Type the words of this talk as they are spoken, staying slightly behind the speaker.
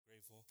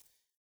thankful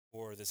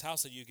for this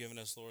house that you've given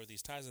us, Lord,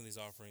 these tithes and these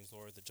offerings,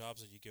 Lord, the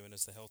jobs that you've given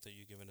us, the health that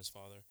you've given us,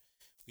 Father.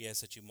 We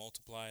ask that you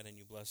multiply it and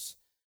you bless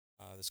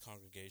this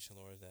congregation,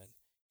 Lord, that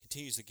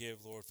continues to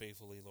give, Lord,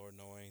 faithfully, Lord,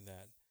 knowing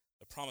that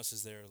the promise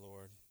is there,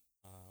 Lord.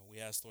 We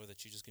ask, Lord,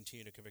 that you just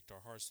continue to convict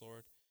our hearts,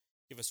 Lord.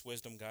 Give us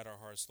wisdom, guide our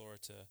hearts,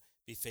 Lord, to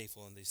be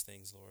faithful in these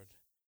things, Lord.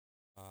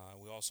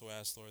 We also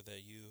ask, Lord,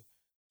 that you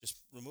just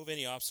remove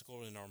any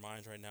obstacle in our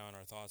minds right now and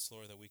our thoughts,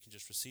 Lord, that we can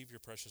just receive your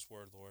precious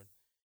word, Lord,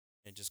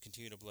 and just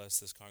continue to bless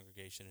this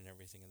congregation and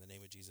everything. In the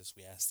name of Jesus,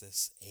 we ask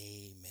this.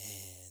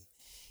 Amen.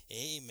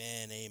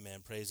 Amen. Amen.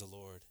 Praise the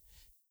Lord.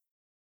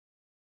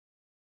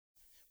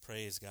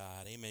 Praise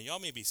God. Amen. Y'all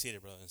may be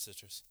seated, brothers and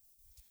sisters.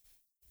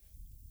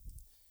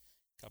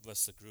 God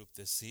bless the group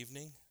this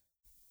evening.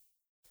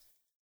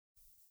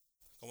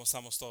 ¿Cómo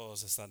estamos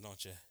todos esta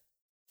noche?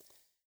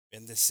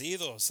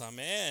 Bendecidos.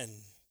 Amen.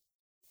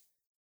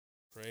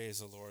 Praise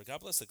the Lord. God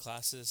bless the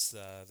classes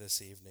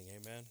this evening.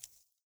 Amen.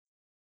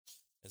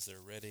 As they're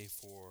ready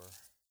for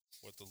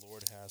what the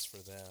Lord has for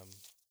them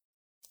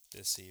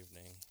this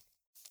evening.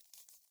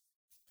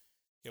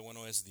 Qué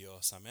bueno es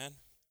Dios. Amen.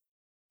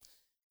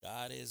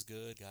 God is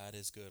good. God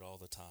is good all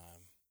the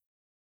time.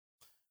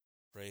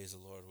 Praise the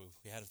Lord.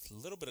 We had a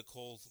little bit of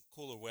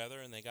cooler weather,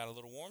 and they got a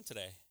little warm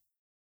today.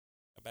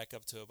 Got back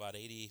up to about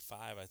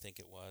 85, I think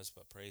it was,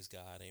 but praise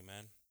God.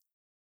 Amen.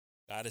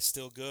 God is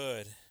still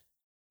good.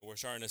 We're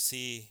starting to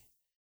see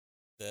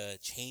the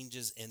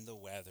changes in the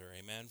weather.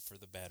 Amen. For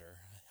the better.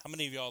 How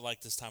many of y'all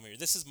like this time of year?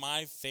 This is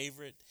my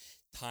favorite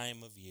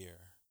time of year.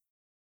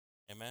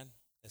 Amen.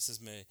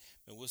 Me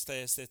gusta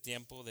este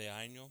tiempo de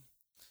año,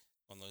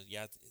 cuando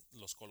ya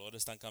los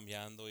colores están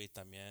cambiando y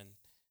también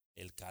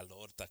el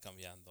calor está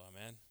cambiando.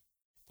 Amén.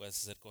 Puedes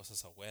hacer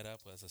cosas afuera,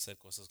 puedes hacer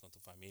cosas con tu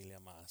familia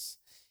más.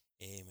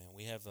 Amen.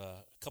 We have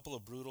a couple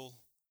of brutal.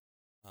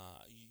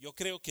 Yo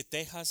creo que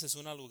Texas es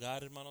un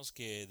lugar, hermanos,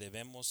 que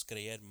debemos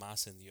creer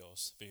más en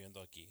Dios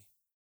viviendo aquí.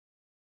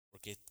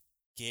 Porque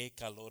qué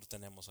calor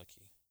tenemos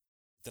aquí.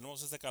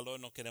 Tenemos este calor,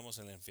 no queremos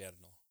el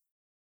infierno.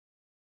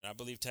 And I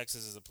believe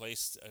Texas is a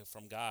place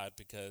from God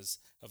because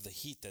of the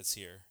heat that's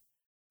here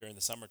during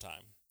the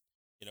summertime.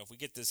 You know, if we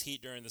get this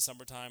heat during the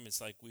summertime,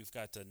 it's like we've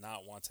got to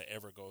not want to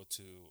ever go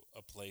to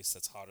a place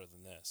that's hotter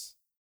than this.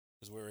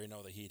 Because we already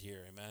know the heat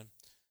here, amen?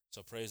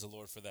 So praise the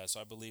Lord for that.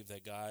 So I believe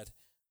that God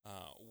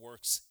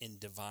works in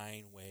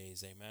divine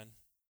ways, amen?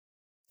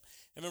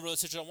 And remember,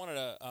 I wanted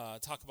to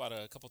talk about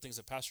a couple things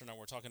that Pastor and I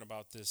were talking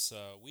about this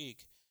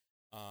week,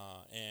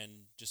 and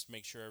just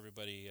make sure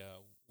everybody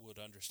would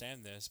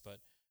understand this. But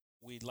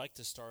we'd like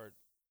to start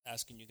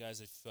asking you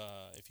guys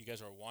if you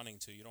guys are wanting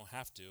to. You don't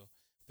have to,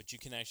 but you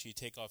can actually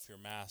take off your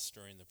mask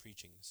during the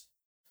preachings.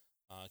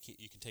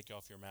 You can take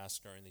off your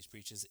mask during these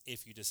preachings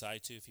if you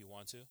decide to, if you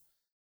want to.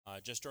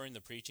 Just during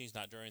the preachings,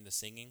 not during the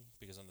singing,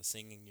 because on the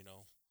singing, you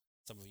know,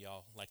 some of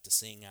y'all like to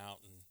sing out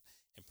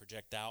and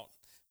project out.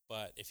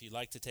 But if you'd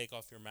like to take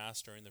off your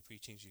mask during the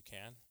preachings, you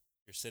can.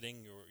 You're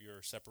sitting,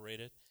 you're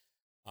separated.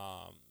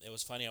 It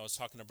was funny, I was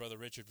talking to Brother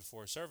Richard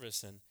before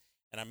service, and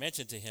I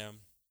mentioned to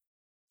him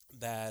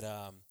that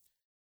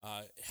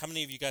how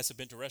many of you guys have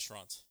been to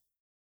restaurants?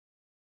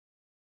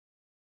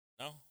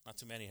 No? Not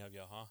too many of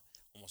y'all, huh?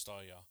 Almost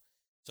all y'all.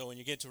 So when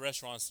you get to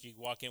restaurants, you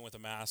walk in with a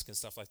mask and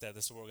stuff like that.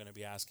 This is what we're going to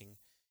be asking,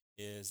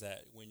 is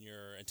that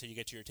until you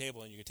get to your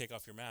table and you can take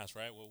off your mask,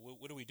 right? Well,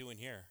 what are we doing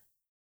here?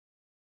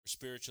 We're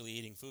spiritually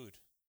eating food.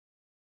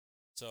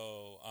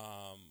 So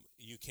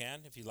you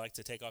can, if you'd like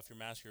to take off your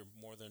mask, you're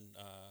more than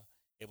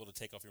able to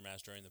take off your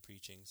mask during the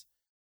preachings,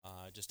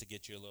 just to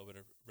get you a little bit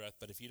of breath.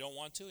 But if you don't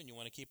want to and you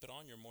want to keep it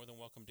on, you're more than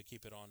welcome to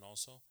keep it on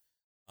also.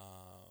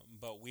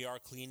 But we are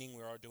cleaning,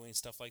 we are doing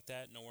stuff like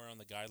that. Nowhere on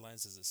the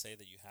guidelines does it say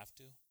that you have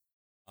to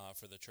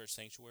for the church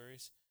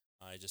sanctuaries.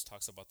 It just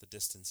talks about the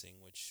distancing,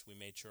 which we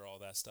made sure all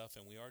that stuff.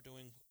 And we are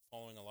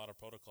following a lot of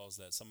protocols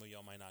that some of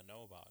y'all might not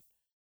know about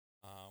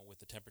with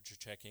the temperature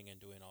checking and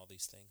doing all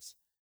these things.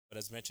 But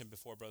as mentioned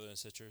before, brothers and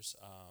sisters,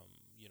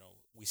 you know,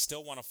 we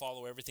still want to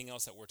follow everything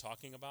else that we're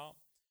talking about,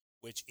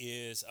 which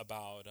is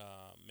about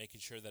making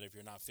sure that if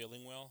you're not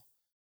feeling well,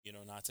 you know,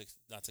 not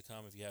to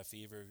come. If you have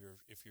fever,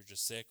 if you're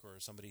just sick, or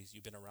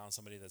you've been around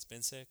somebody that's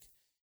been sick,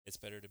 it's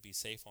better to be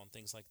safe on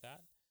things like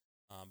that.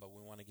 But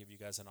we want to give you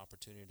guys an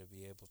opportunity to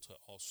be able to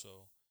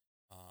also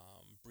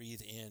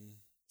breathe in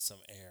some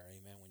air,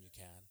 amen, when you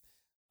can.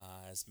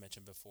 As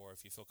mentioned before,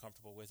 if you feel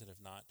comfortable with it. If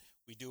not,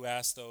 we do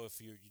ask, though, if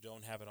you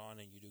don't have it on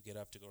and you do get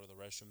up to go to the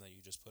restroom, that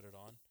you just put it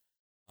on,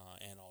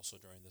 and also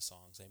during the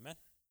songs, amen.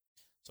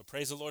 So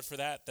praise the Lord for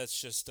that. That's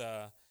just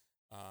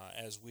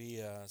as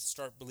we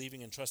start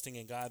believing and trusting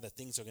in God that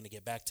things are going to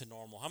get back to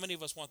normal. How many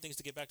of us want things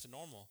to get back to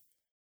normal?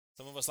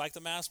 Some of us like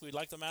the mask. We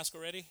like the mask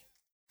already.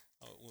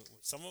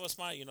 Some of us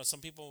might. You know,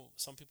 some people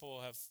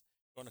have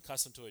grown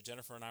accustomed to it.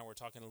 Jennifer and I were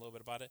talking a little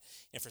bit about it.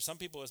 And for some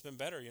people, it's been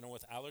better, you know,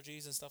 with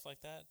allergies and stuff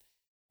like that.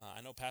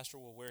 I know Pastor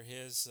will wear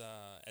his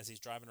as he's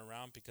driving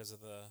around because of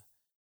the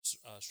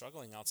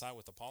struggling outside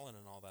with the pollen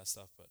and all that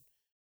stuff. But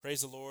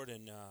praise the Lord,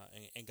 and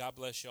God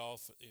bless y'all.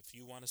 If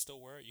you want to still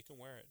wear it, you can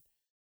wear it.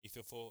 if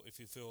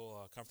you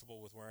feel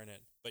comfortable with wearing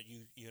it. But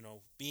you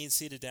know, being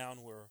seated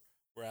down,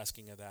 we're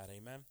asking of that.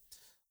 Amen.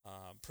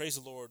 Praise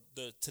the Lord.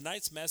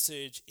 Tonight's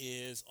message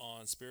is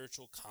on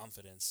spiritual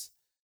confidence.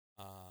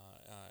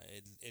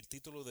 El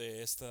título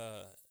de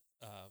esta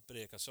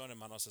predicación,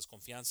 hermanos, es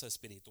confianza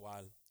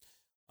espiritual.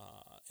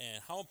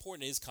 And how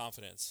important is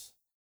confidence?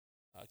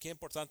 ¿Qué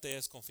importante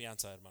es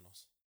confianza,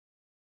 hermanos?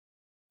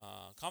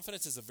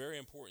 Confidence is a very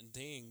important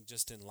thing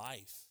just in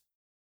life.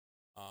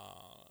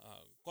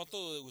 ¿Cuántos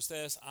de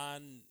ustedes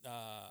han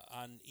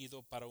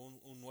ido para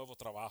un nuevo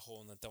trabajo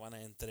donde te van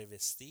a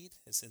entrevistar?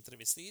 ¿Es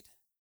entrevistar?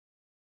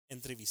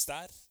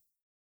 Entrevistar.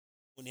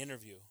 Un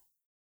interview.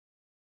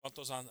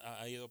 ¿Cuántos han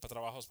ido para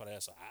trabajos para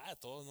eso?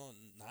 Todos no,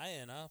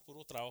 nadie, nada,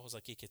 puros trabajos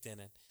aquí que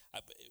tienen.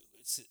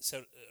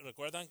 ¿Se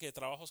recuerdan que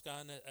trabajos que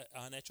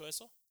han hecho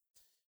eso?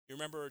 You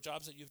remember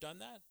jobs that you've done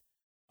that?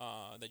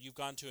 That you've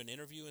gone to an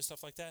interview and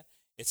stuff like that?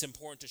 It's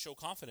important to show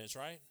confidence,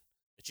 right?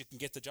 That you can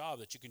get the job,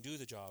 that you can do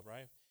the job,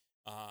 right?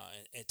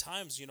 At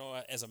times, you know,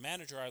 as a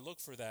manager, I look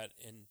for that,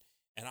 and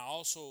I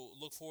also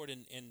look forward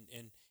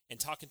in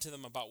talking to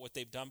them about what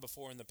they've done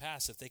before in the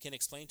past. If they can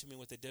explain to me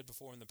what they did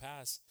before in the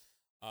past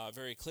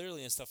very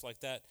clearly and stuff like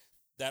that,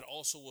 that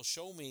also will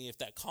show me if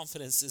that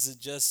confidence isn't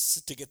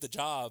just to get the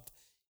job,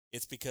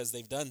 it's because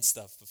they've done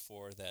stuff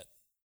before, that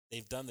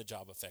they've done the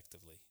job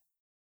effectively.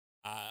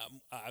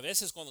 A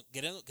veces cuando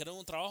queremos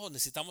un trabajo,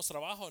 necesitamos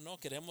trabajo, ¿no?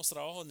 Queremos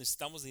trabajo,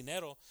 necesitamos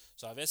dinero.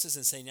 So a veces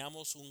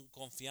enseñamos una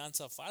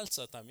confianza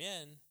falsa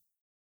también.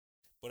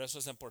 Por eso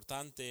es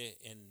importante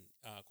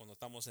cuando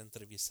estamos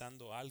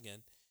entrevistando a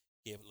alguien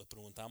que le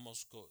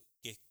preguntamos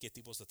qué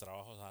tipos de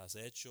trabajos has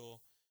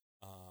hecho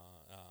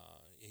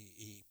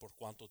y por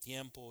cuánto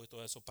tiempo y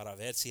todo eso, para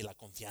ver si la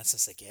confianza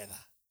se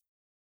queda.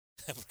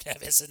 Porque a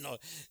veces no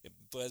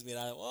puedes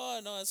mirar,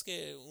 no, es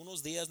que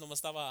unos días nomás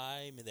estaba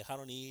ahí, me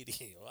dejaron ir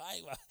y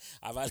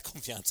va la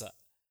confianza.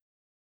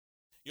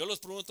 Yo los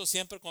pregunto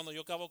siempre cuando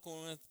yo acabo con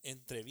una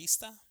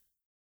entrevista.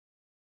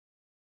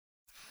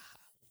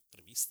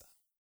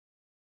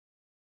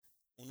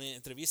 Una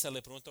entrevista,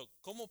 le pregunto,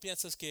 ¿cómo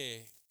piensas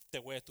que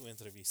te fue tu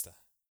entrevista?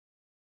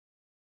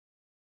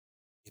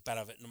 Y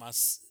para ver,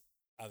 nomás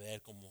a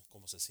ver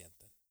cómo se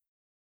sienten.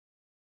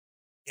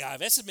 Y a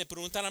veces me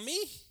preguntan a mí,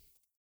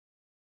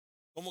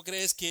 ¿cómo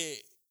crees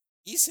que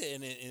hice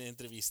en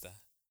entrevista?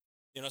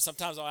 You know,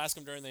 sometimes I'll ask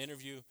them during the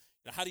interview,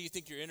 you know, how do you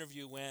think your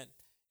interview went?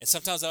 And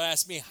sometimes they'll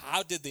ask me,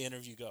 how did the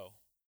interview go?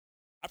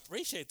 I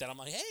appreciate that. I'm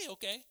like, hey,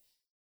 okay.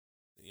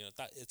 You know,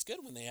 it's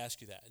good when they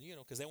ask you that, you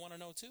know, because they want to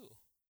know too.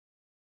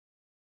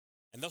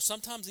 And though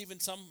sometimes even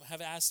some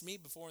have asked me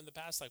before in the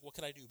past, like, what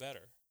could I do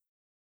better?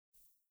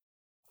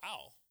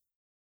 Wow.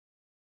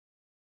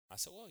 I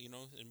said, well, you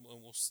know, it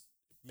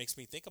makes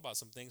me think about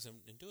some things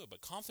and do it.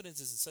 But confidence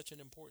is such an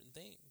important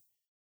thing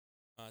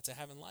to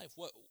have in life.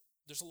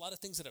 There's a lot of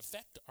things that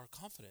affect our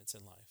confidence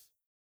in life.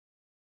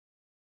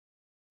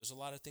 There's a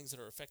lot of things that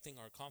are affecting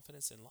our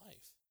confidence in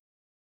life.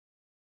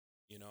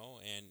 You know,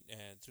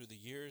 and through the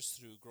years,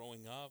 through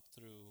growing up,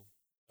 through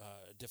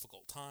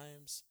difficult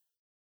times,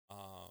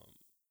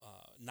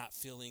 not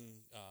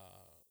feeling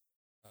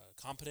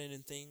competent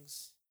in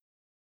things,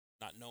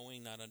 not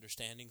knowing, not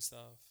understanding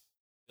stuff,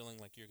 feeling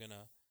like you're going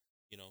to,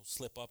 you know,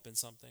 slip up in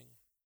something.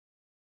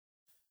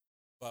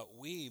 But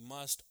we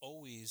must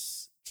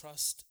always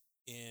trust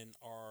in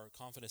our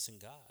confidence in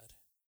God.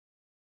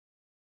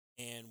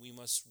 And we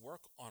must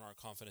work on our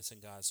confidence in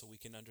God so we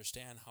can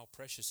understand how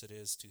precious it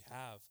is to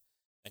have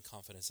that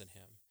confidence in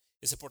Him.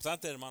 Es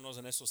importante, hermanos,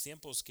 en estos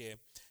tiempos que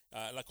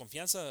la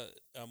confianza,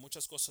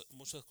 muchas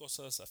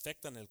cosas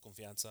afectan la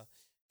confianza.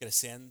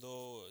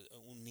 Creciendo,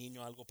 un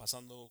niño, algo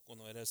pasando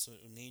cuando eres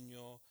un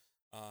niño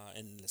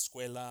en la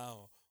escuela,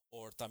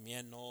 o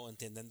también no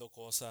entendiendo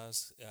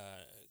cosas,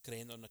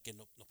 creyendo que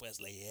no puedes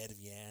leer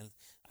bien.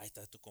 Ahí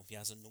está tu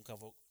confianza, nunca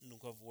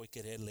voy a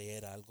querer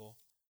leer algo.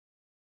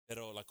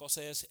 Pero la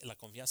cosa es, la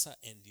confianza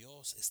en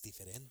Dios es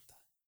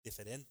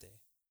diferente.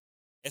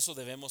 Eso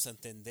debemos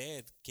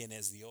entender quién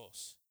es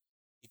Dios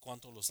y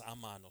cuánto los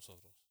ama a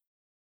nosotros.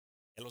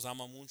 Él los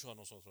ama mucho a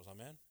nosotros,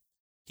 amén.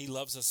 He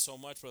loves us so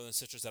much, brothers and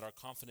sisters, that our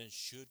confidence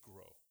should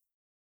grow.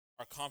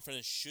 Our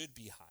confidence should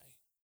be high.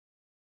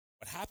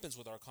 What happens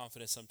with our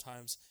confidence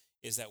sometimes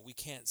is that we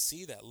can't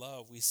see that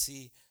love. We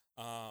see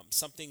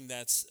something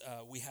that's,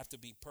 we have to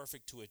be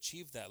perfect to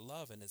achieve that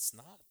love, and it's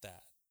not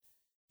that.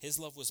 His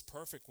love was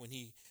perfect when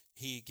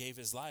he gave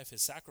his life,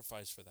 his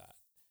sacrifice for that.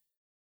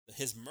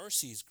 His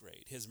mercy is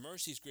great. His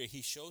mercy is great.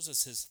 He shows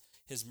us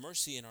his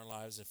mercy in our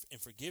lives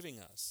and forgiving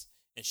us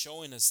and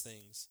showing us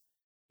things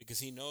because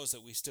he knows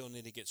that we still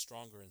need to get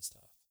stronger and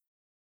stuff.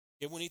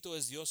 Qué bonito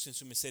es Dios en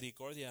su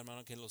misericordia,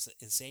 hermano, que nos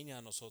enseña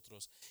a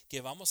nosotros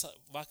que va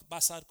a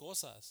pasar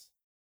cosas.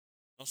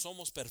 No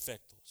somos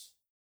perfectos.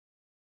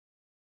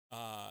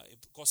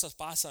 Cosas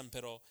pasan,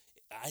 pero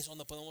ahí es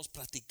donde podemos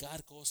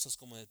practicar cosas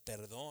como el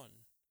perdón,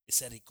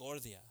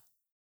 misericordia.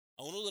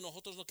 A uno de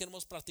nosotros no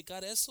queremos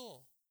practicar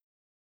eso.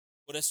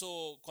 Por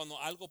eso cuando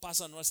algo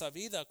pasa en nuestra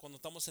vida, cuando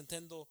estamos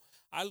sintiendo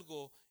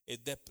algo,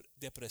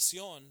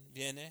 depresión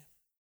viene,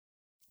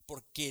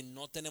 porque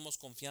no tenemos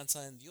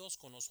confianza en Dios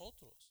con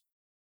nosotros.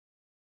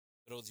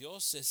 Pero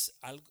Dios es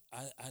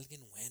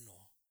alguien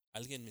bueno,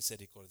 alguien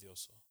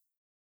misericordioso.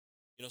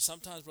 You know,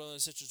 sometimes, brothers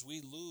and sisters,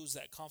 we lose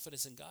that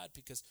confidence in God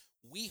because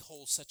we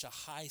hold such a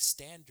high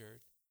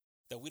standard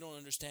that we don't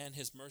understand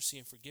his mercy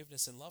and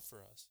forgiveness and love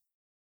for us.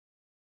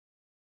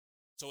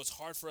 So it's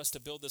hard for us to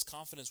build this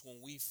confidence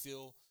when we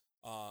feel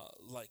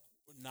like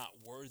not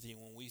worthy,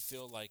 when we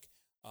feel like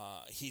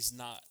he's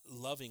not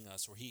loving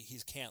us, or he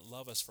can't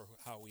love us for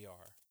how we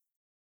are.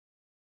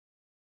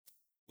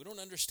 We don't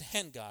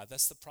understand God.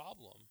 That's the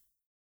problem.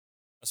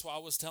 That's why I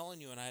was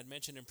telling you, and I had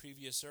mentioned in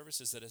previous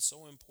services, that it's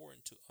so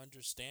important to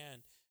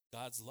understand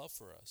God's love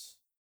for us.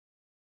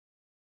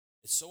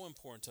 It's so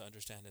important to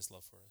understand his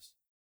love for us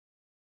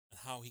and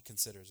how he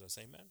considers us.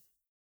 Amen?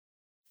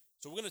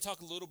 So we're going to talk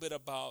a little bit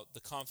about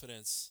the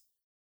confidence,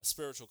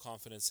 spiritual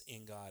confidence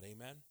in God.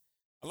 Amen?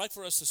 I'd like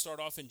for us to start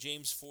off in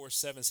James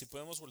 4:7. Si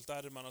podemos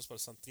voltar, hermanos, para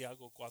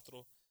Santiago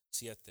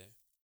 4:7.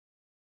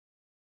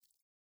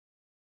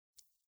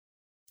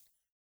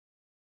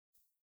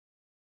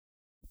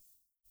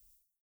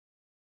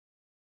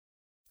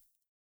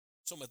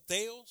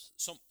 Sométanos,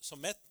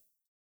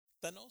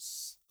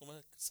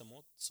 ¿cómo?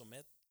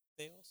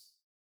 Someteos,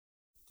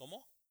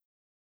 ¿cómo?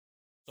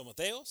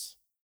 Someteos,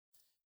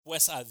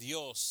 pues a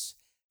Dios,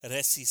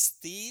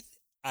 resistid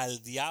al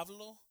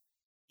diablo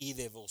y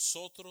de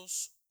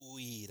vosotros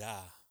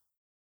huirá.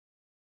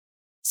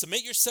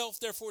 Submit yourself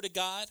therefore to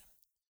God,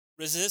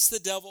 resist the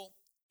devil,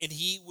 and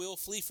he will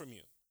flee from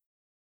you.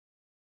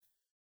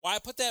 Why I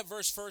put that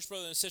verse first,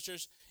 brothers and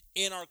sisters,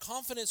 in our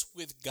confidence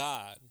with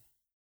God,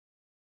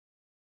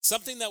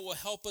 something that will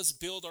help us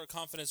build our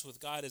confidence with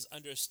God is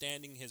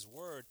understanding his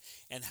word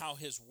and how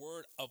his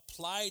word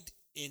applied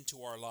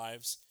into our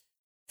lives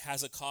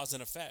has a cause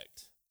and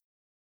effect.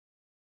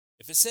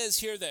 If it says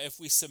here that if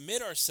we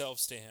submit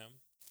ourselves to him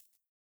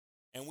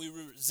and we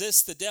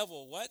resist the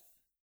devil, what?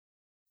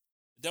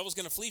 The devil's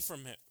going to flee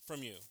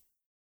from you.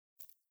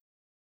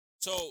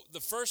 So the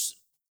first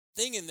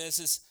thing in this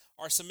is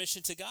our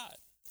submission to God.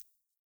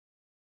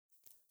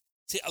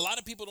 See, a lot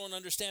of people don't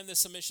understand this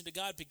submission to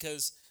God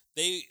because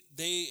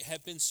they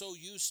have been so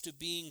used to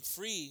being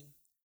free.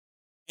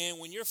 And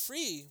when you're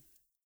free,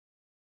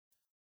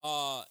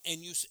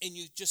 and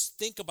you just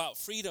think about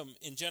freedom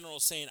in general,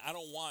 saying, I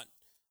don't want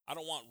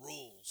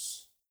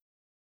rules.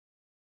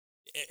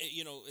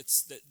 You know,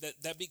 it's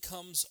that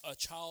becomes a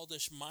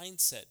childish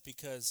mindset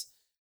because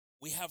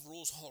we have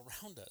rules all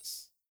around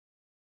us.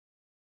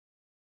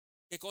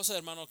 ¿Qué cosa,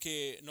 hermano,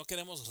 que no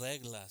queremos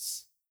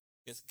reglas?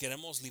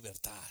 Queremos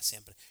libertad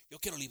siempre. Yo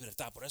quiero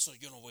libertad, por eso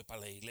yo no voy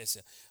para la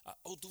iglesia.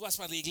 Tú vas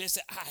para la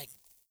iglesia, ay,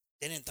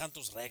 tienen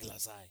tantas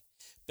reglas, ay.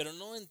 Pero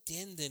no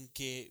entienden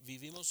que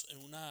vivimos en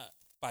un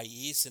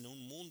país, en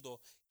un mundo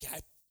que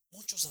hay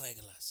muchas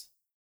reglas.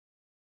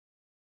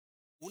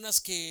 Unas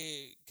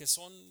que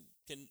son,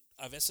 que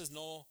a veces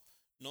no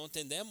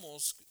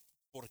entendemos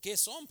por qué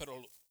son,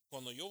 pero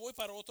cuando yo voy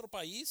para otro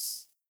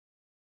país,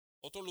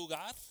 otro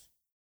lugar,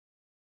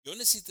 yo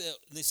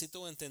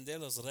necesito entender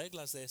las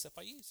reglas de ese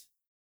país.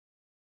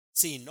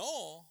 Si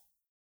no,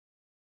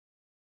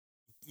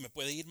 me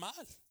puede ir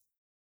mal.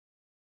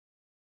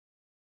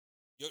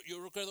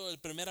 Yo recuerdo la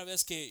primera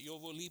vez que yo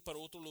volví para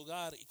otro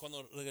lugar y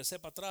cuando regresé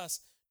para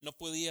atrás no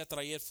podía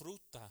traer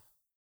fruta.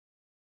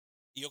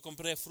 Y yo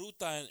compré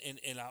fruta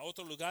en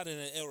otro lugar en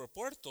el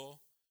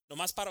aeropuerto,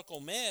 nomás para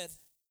comer,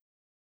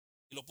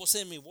 y lo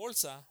puse en mi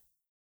bolsa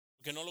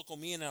porque no lo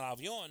comí en el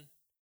avión.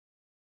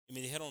 Y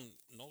me dijeron,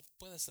 no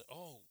puede ser,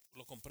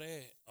 lo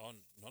compré,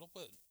 no lo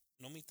puedo,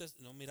 no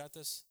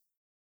mirates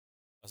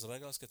las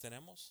reglas que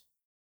tenemos.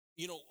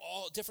 You know,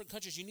 all different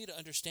countries, you need to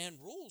understand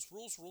rules.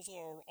 Rules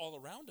are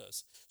all around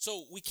us.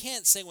 So we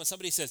can't say when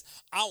somebody says,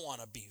 I want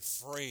to be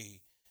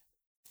free.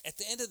 At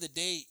the end of the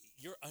day,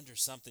 you're under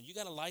something. You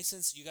got a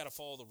license, you got to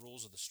follow the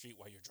rules of the street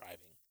while you're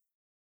driving.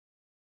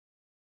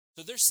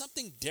 So there's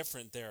something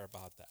different there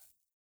about that.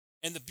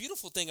 And the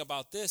beautiful thing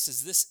about this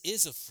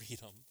is a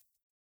freedom.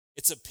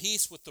 It's a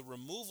peace with the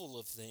removal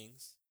of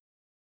things.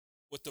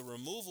 With the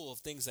removal of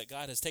things that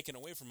God has taken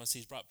away from us,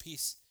 he's brought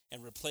peace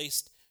and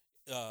replaced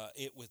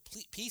it with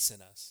peace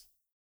in us.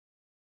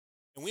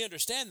 And we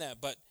understand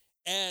that, but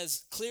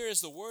as clear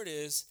as the word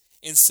is,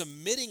 in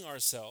submitting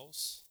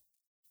ourselves,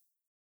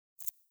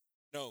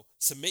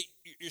 submit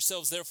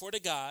yourselves therefore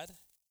to God,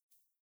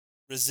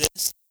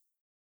 resist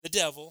the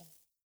devil,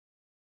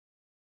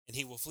 and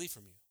he will flee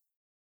from you.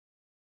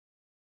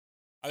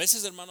 A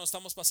veces, hermanos,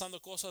 estamos pasando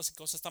cosas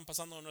están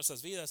pasando en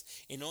nuestras vidas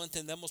y no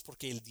entendemos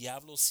porque el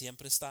diablo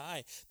siempre está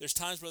ahí. There's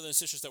times, brothers and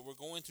sisters, that we're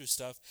going through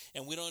stuff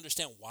and we don't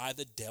understand why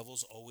the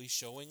devil's always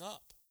showing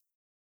up.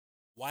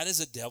 Why does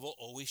the devil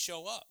always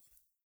show up?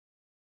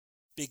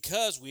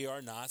 Because we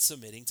are not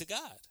submitting to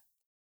God.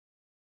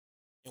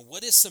 And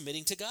what is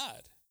submitting to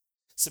God?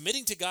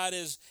 Submitting to God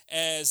is,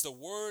 as the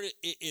word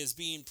is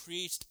being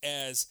preached,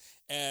 as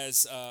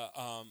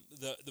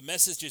the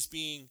message is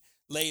being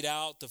laid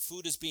out, the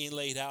food is being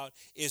laid out,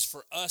 is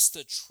for us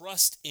to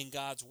trust in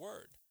God's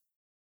word.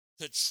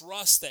 To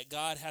trust that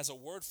God has a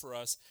word for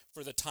us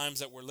for the times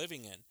that we're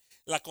living in.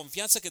 La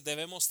confianza que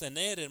debemos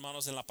tener,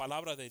 hermanos, en la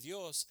palabra de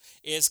Dios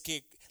es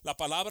que la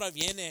palabra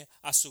viene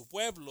a su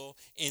pueblo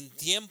en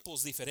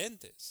tiempos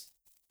diferentes.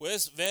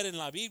 Puedes ver en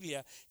la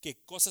Biblia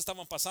que cosas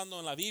estaban pasando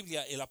en la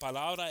Biblia y la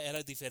palabra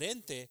era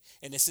diferente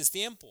en ese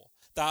tiempo.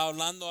 Estaba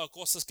hablando a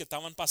cosas que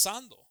estaban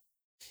pasando.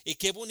 Y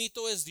qué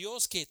bonito es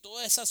Dios que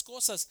todas esas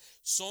cosas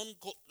son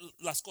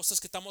las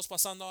cosas que estamos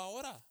pasando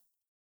ahora.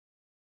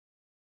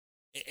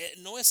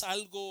 No es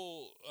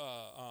algo,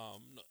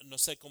 no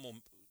sé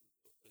cómo,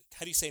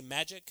 how do you say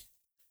magic?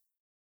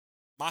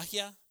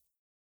 Magia.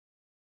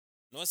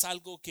 No es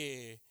algo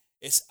que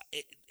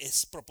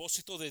es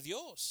propósito de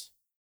Dios.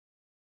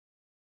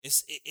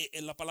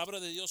 La palabra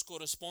de Dios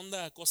corresponde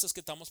a cosas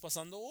que estamos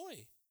pasando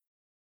hoy.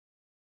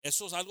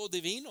 Eso es algo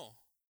divino.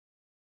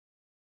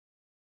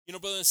 You know,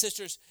 brothers and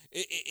sisters,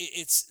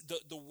 it's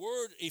the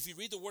word, if you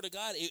read the word of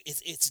God,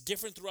 it's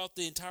different throughout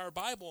the entire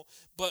Bible,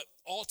 but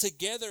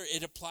altogether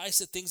it applies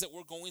to things that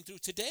we're going through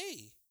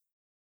today.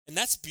 And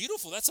that's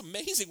beautiful. That's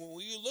amazing.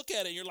 When you look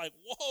at it, you're like,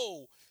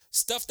 whoa,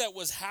 stuff that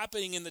was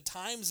happening in the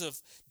times of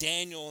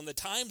Daniel and the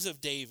times of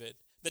David,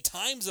 the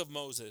times of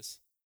Moses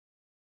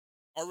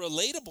are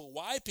relatable.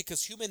 Why?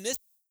 Because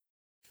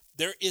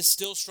there is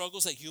still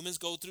struggles that humans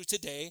go through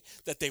today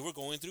that they were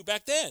going through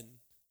back then.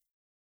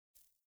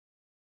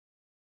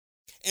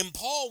 And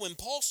when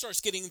Paul starts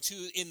getting to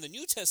in the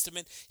New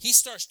Testament, he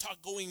starts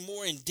going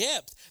more in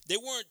depth. They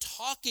weren't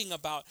talking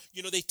about,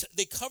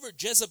 they covered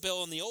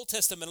Jezebel in the Old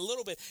Testament a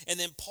little bit, and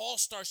then Paul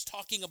starts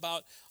talking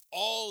about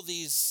all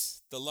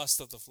these, the lust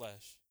of the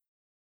flesh.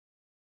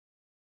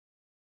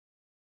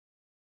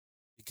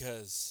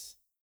 Because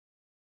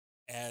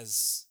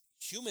as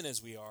human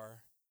as we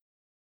are,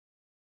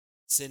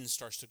 sin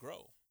starts to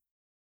grow.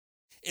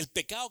 El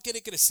pecado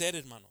quiere crecer,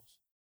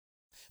 hermanos.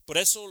 Por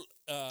eso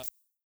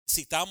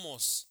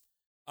citamos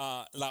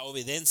la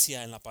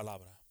obediencia en la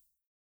palabra.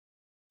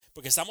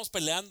 Porque estamos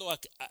peleando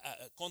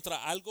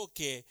contra algo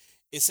que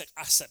es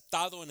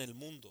aceptado en el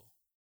mundo.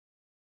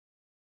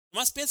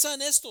 Más piensa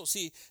en esto,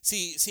 si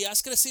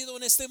has crecido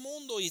en este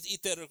mundo y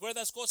te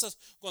recuerdas cosas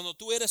cuando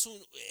tú eras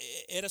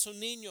un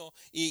niño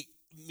y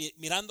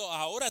mirando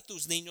ahora a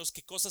tus niños,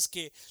 que cosas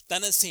que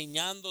están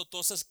enseñando,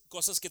 todas esas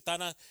cosas que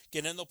están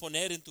queriendo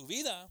poner en tu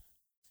vida,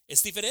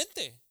 es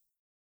diferente.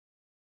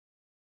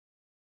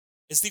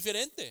 Es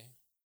diferente.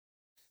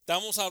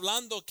 Estamos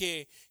hablando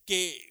que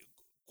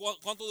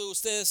 ¿cuántos de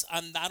ustedes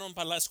andaron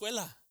para la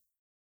escuela?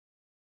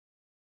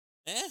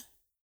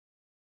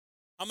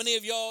 How many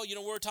of y'all,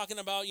 we're talking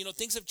about,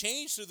 things have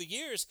changed through the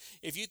years.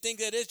 If you think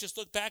that is, just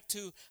look back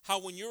to how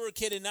when you were a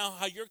kid and now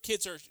how your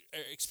kids are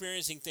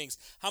experiencing things.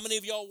 How many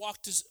of y'all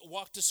walked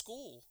to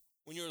school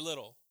when you were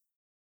little?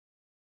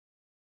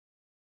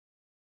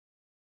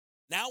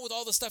 Now with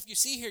all the stuff you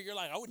see here, you're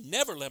like, I would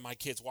never let my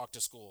kids walk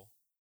to school.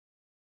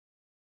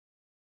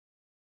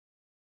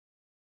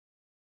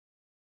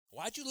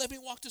 Why'd you let me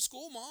walk to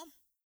school, Mom?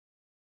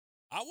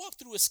 I walked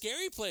through a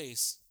scary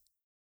place.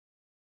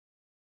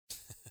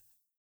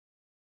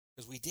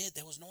 Because we did.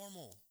 That was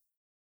normal.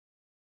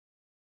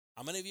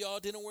 How many of y'all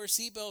didn't wear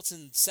seatbelts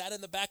and sat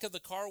in the back of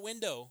the car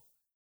window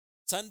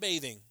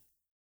sunbathing?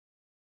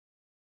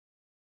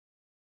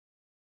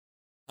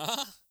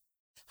 Huh?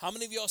 How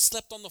many of y'all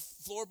slept on the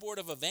floorboard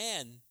of a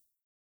van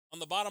on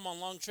the bottom on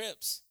long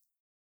trips?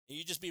 And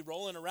you just be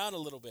rolling around a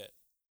little bit.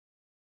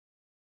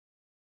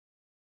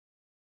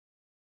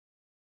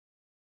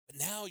 But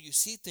now you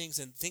see things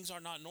and things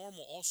are not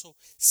normal. Also,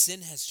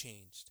 sin has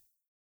changed.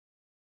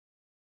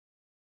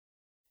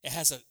 It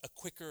has a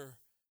quicker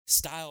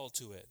style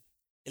to it.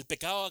 El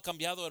pecado ha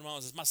cambiado,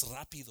 hermanos, es más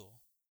rápido.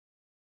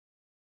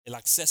 El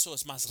acceso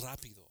es más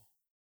rápido.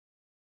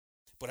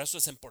 Por eso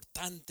es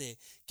importante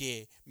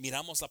que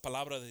miramos la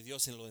palabra de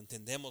Dios y lo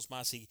entendemos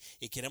más y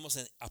queremos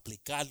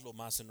aplicarlo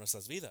más en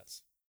nuestras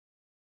vidas.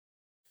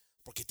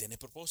 Porque tiene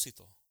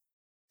propósito,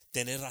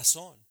 tiene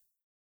razón.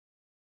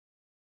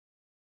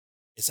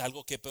 Es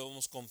algo que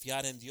podemos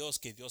confiar en Dios,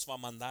 que Dios va a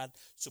mandar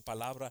su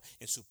palabra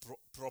en su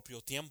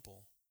propio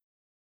tiempo.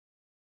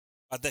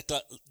 A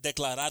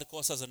declarar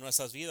cosas en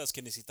nuestras vidas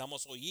que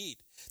necesitamos oír.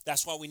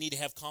 That's why we need to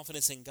have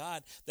confidence in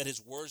God that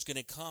His word is going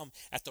to come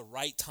at the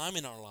right time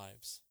in our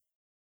lives.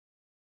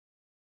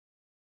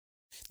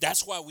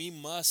 That's why we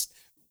must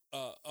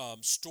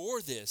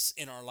store this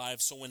in our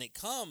lives so when it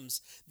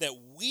comes that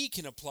we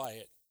can apply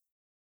it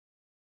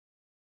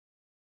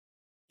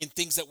in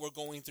things that we're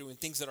going through and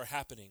things that are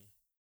happening.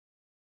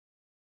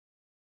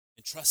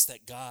 And trust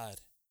that God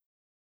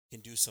can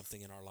do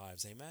something in our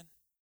lives. Amen?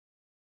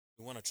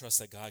 We want to trust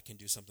that God can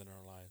do something in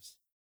our lives.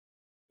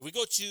 We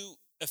go to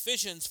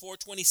Ephesians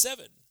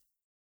 4:27.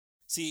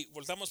 Si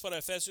voltamos para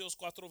Efesios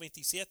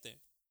 4:27.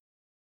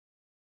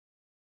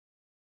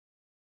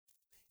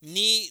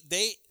 Ni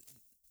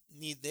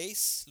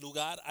deis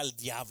lugar al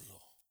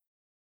diablo.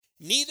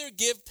 Neither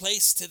give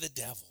place to the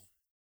devil.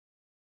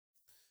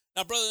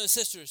 Now, brothers and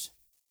sisters,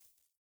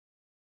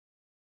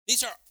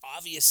 these are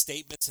obvious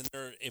statements and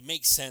it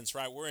makes sense,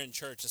 right? We're in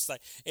church. It's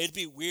like, it'd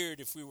be weird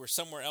if we were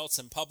somewhere else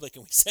in public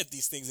and we said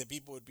these things and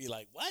people would be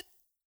like, what?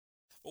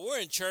 But we're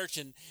in church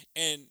and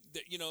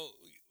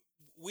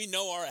we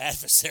know our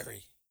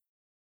adversary.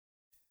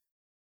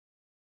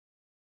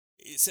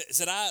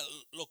 Será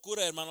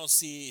locura, hermanos,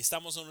 si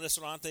estamos en un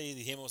restaurante y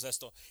dijimos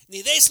esto: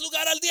 ni deis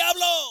lugar al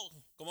diablo.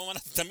 ¿Cómo van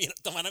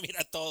a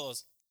mirar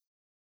todos?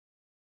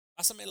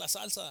 Pásame la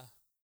salsa.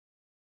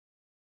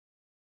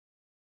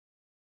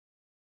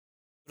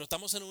 Pero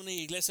estamos en una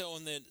iglesia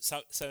donde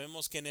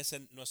sabemos quién es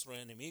nuestro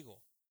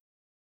enemigo.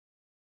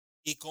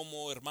 Y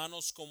como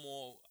hermanos,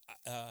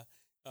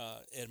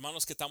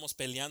 hermanos que estamos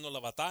peleando la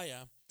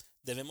batalla,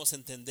 debemos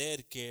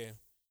entender que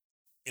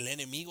el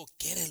enemigo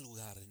quiere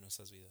lugar en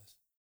nuestras vidas.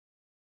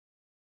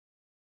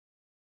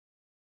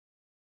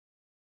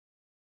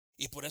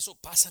 Y por eso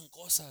pasan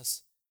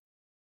cosas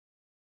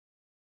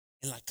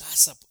en la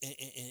casa,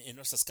 en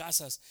nuestras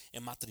casas,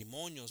 en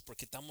matrimonios,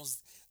 porque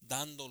estamos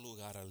dando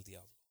lugar al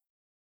diablo.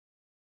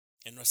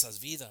 En nuestras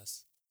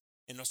vidas,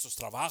 en nuestros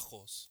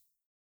trabajos,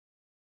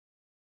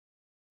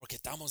 porque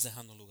estamos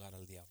dejando lugar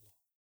al diablo.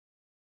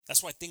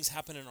 That's why things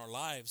happen in our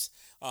lives,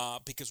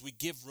 because we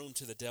give room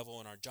to the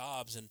devil in our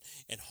jobs and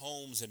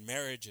homes and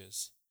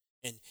marriages.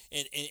 And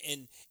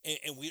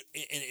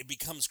it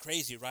becomes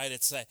crazy, right?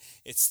 It's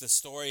the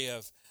story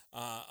of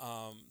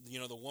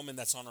the woman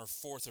that's on her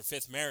fourth or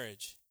fifth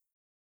marriage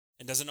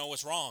and doesn't know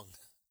what's wrong.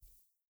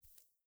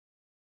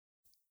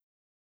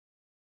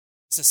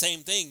 It's the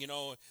same thing,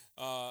 you're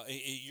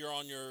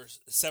on your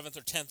 7th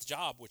or 10th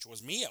job, which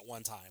was me at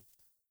one time.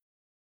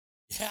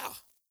 Yeah.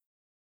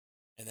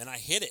 And then I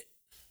hit it.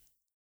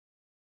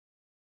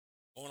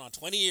 Going on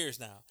 20 years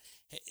now.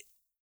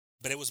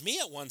 But it was me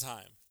at one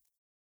time.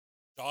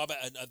 A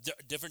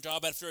different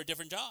job after a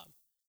different job.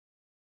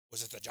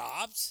 Was it the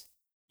jobs,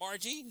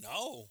 Margie?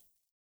 No.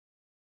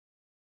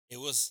 It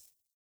was,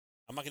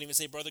 I'm not going to even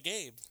say Brother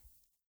Gabe.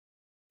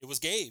 It was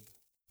Gabe.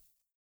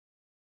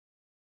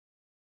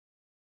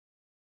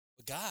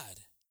 But God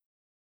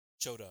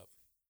showed up.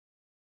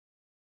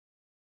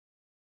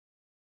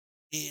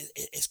 Y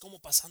es como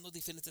pasando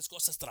diferentes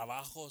cosas,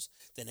 trabajos,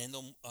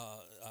 teniendo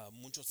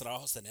muchos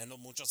trabajos, teniendo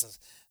muchos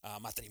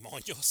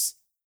matrimonios.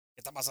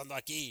 ¿Qué está pasando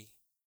aquí?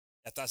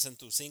 Ya estás en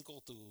tus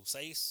 5, tus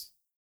 6.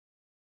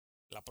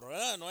 La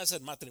problema no es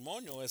el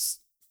matrimonio,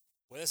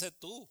 puede ser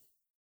tú.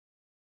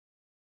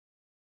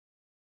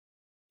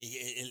 Y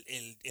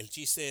el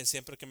chiste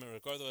siempre que me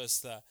recuerdo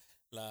es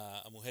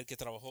la mujer que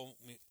trabajó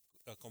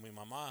con mi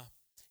mamá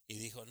y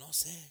dijo, no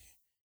sé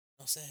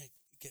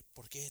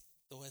por qué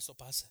todo eso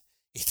pasa.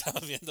 Y estaba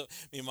viendo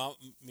mi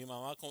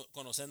mamá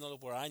conociéndolo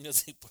por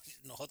años y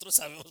nosotros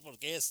sabemos por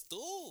qué es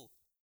tú.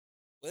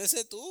 Puede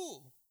ser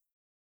tú.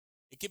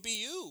 It could be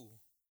you.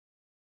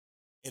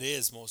 It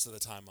is most of the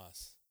time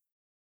us.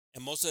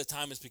 And most of the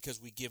time it's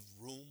because we give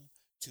room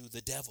to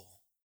the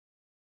devil.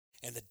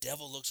 And the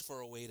devil looks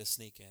for a way to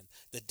sneak in.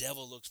 The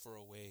devil looks for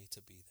a way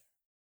to be there.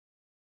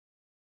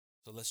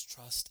 So let's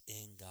trust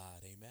in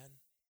God. Amen.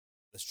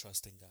 Let's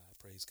trust in God.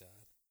 Praise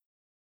God.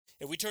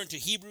 If we turn to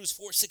Hebrews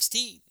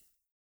 4:16.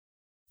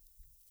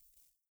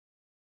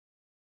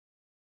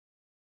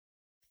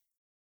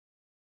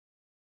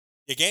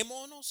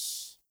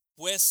 Lleguémonos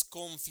pues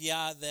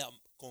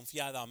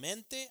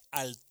confiadamente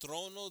al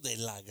trono de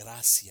la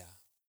gracia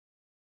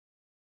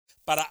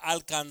para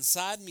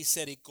alcanzar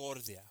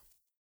misericordia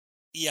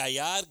y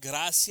hallar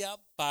gracia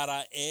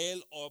para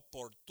el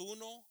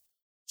oportuno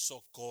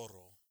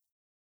socorro.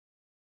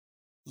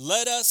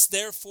 Let us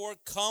therefore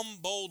come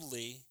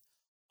boldly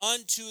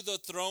unto the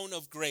throne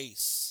of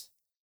grace,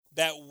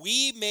 that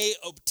we may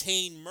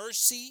obtain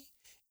mercy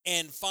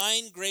and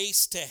find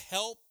grace to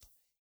help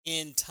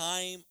in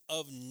time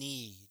of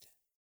need.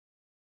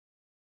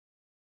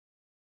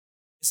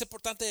 Es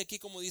importante aquí,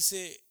 como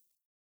dice,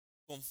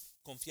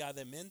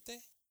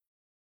 confiadamente.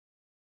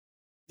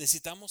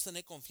 Necesitamos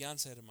tener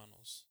confianza,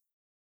 hermanos,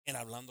 en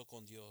hablando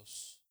con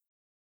Dios.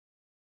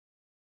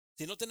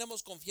 Si no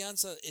tenemos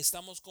confianza,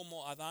 estamos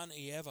como Adán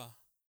y Eva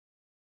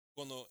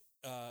cuando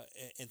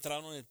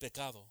entraron en el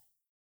pecado.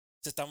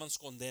 Se estaban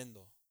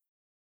escondiendo.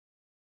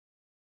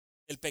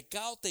 El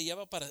pecado te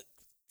lleva para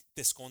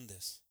te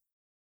escondes.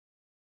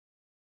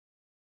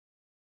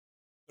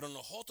 Pero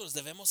nosotros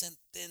debemos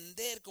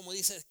entender, como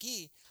dice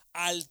aquí,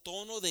 al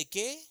tono de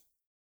qué.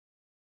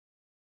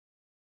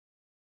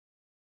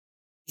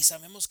 Y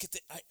sabemos que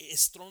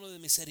es trono de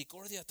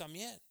misericordia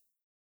también.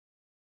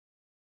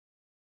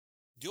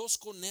 Dios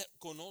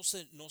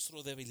conoce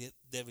nuestras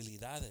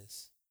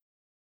debilidades.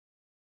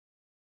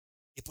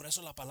 Y por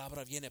eso la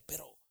palabra viene.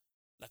 Pero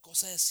la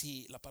cosa es,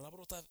 si la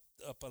palabra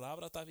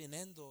está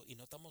viniendo y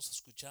no estamos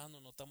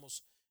escuchando, no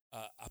estamos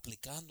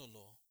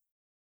aplicándolo,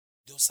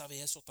 Dios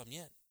sabe eso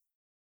también.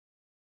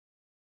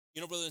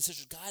 Brothers and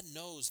sisters, God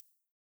knows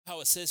how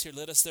it says here,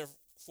 let us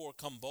therefore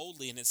come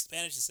boldly. And in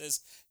Spanish it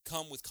says,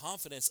 come with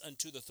confidence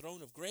unto the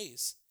throne of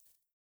grace.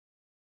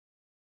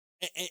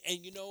 And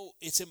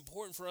it's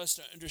important for us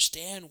to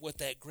understand what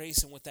that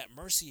grace and what that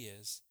mercy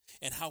is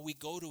and how we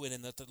go to it,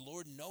 and that the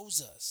Lord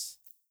knows us.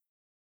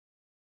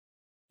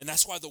 And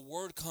that's why the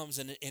word comes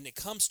and it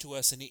comes to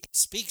us and He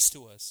speaks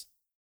to us.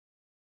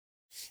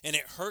 And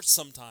it hurts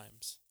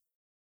sometimes.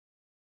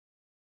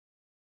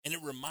 And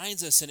it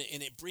reminds us and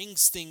it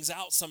brings things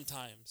out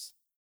sometimes.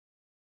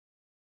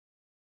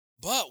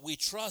 But we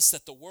trust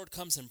that the word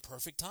comes in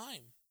perfect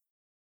time.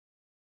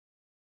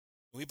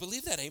 We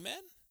believe that,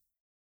 amen.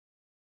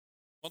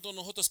 ¿Cuántos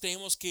nosotros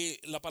creemos que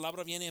la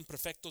palabra viene en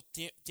perfecto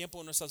tiempo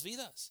en nuestras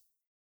vidas?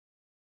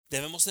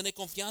 Debemos tener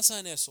confianza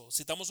en eso.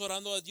 Si estamos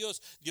orando a Dios,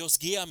 Dios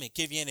guíame,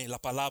 ¿qué viene? La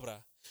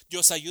palabra.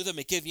 Dios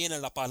ayúdame, ¿qué viene?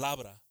 La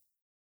palabra.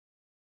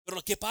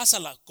 Pero ¿qué pasa?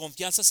 La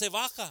confianza se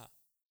baja.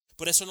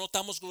 Por eso no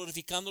estamos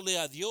glorificándole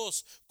a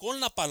Dios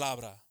con la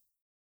palabra.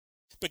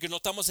 Porque no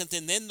estamos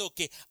entendiendo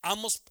que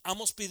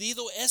hemos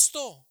pedido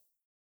esto.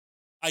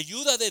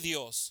 Ayuda de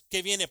Dios,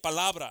 ¿qué viene?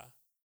 Palabra.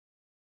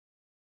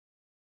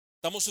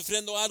 Estamos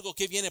sufriendo algo,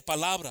 ¿qué viene?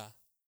 Palabra.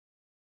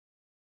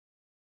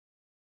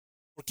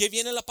 ¿Por qué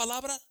viene la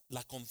palabra?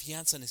 La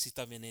confianza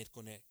necesita venir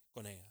con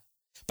ella.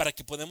 Para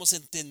que podamos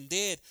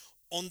entender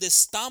dónde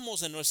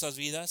estamos en nuestras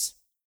vidas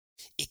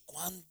y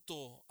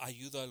cuánto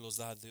ayuda nos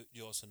da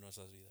Dios en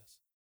nuestras vidas.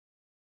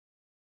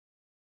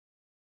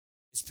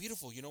 It's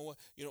beautiful. You know what?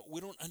 We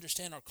don't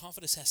understand. Our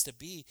confidence has to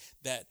be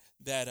that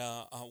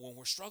when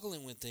we're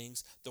struggling with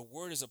things, the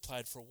word is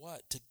applied for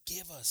what? To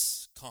give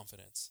us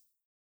confidence.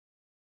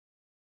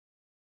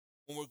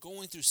 When we're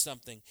going through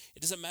something,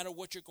 it doesn't matter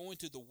what you're going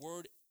through, the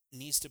word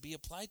needs to be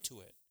applied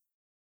to it.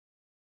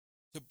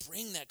 To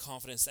bring that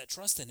confidence, that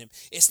trust in him.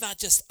 It's not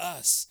just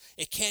us.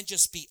 It can't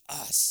just be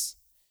us.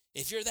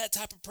 If you're that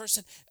type of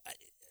person,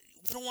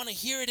 we don't want to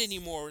hear it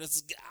anymore.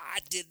 It's, I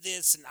did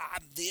this and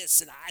I'm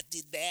this and I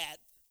did that.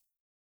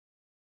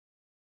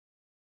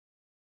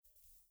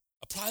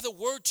 Apply the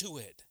word to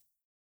it.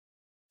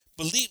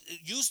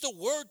 Use the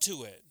word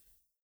to it.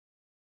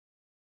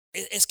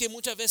 Es que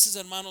muchas veces,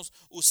 hermanos,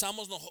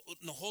 usamos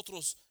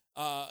nosotros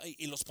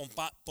y los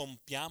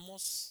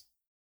pompeamos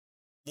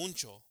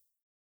mucho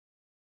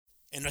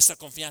en nuestra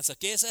confianza.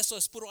 ¿Qué es eso?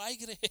 Es puro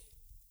aire.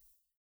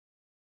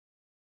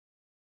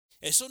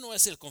 Eso no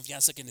es la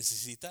confianza que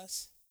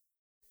necesitas.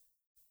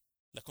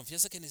 La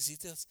confianza que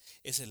necesitas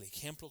es el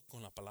ejemplo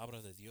con la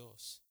palabra de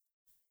Dios.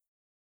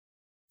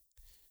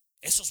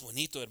 Eso es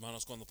bonito,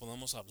 hermanos, cuando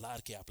podemos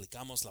hablar que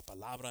aplicamos la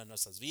palabra en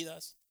nuestras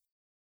vidas.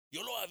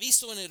 Yo lo he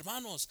visto en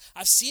hermanos.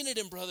 I've seen it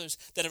in brothers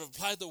that have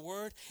applied the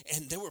word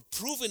and they were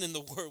proven in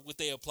the word what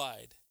they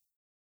applied.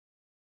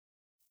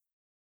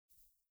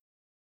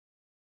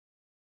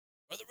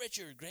 Brother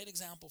Richard, great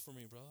example for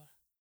me, brother.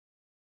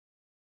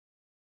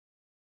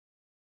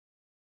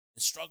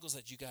 The struggles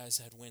that you guys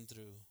had went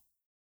through.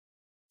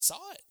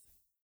 Saw it.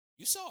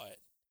 You saw it.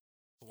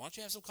 So why don't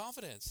you have some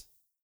confidence?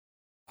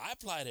 I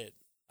applied it.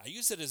 I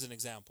used it as an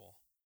example.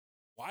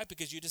 Why?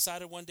 Because you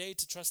decided one day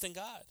to trust in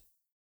God.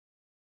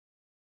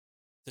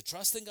 To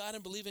trust in God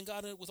and believe in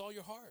God with all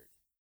your heart.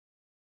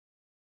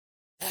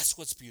 That's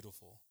what's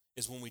beautiful,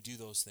 is when we do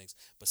those things.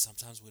 But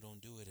sometimes we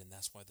don't do it, and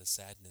that's why the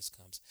sadness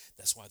comes.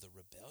 That's why the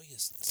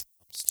rebelliousness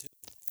comes too.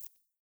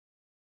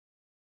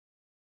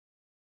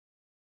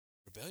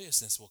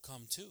 Rebelliousness will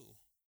come too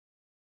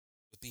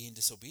with being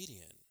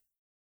disobedient.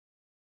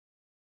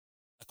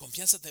 La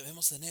confianza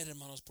debemos tener,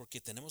 hermanos,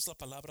 porque tenemos la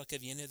palabra que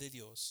viene de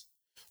Dios.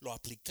 Lo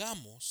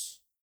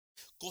aplicamos.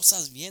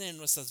 Cosas vienen en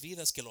nuestras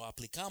vidas que lo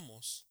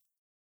aplicamos.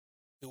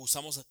 Que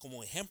usamos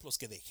como ejemplos,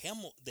 que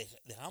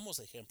dejamos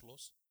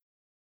ejemplos.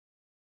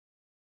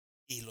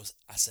 Y los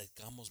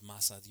acercamos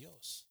más a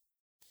Dios.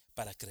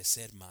 Para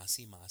crecer más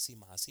y más y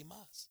más y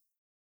más.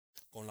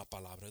 Con la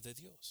palabra de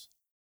Dios.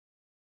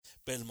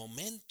 Pero el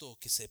momento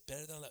que se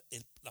pierda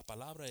la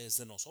palabra es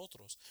de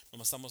nosotros.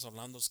 No estamos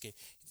hablando es que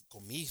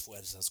con mis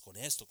fuerzas, con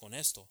esto.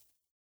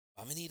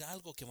 Va a venir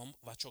algo que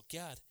va a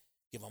choquear.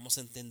 Que vamos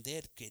a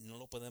entender que no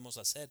lo podemos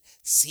hacer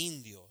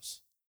sin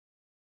Dios.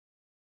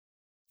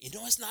 Y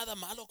no es nada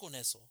malo con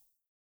eso.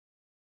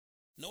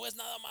 No es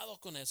nada malo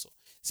con eso.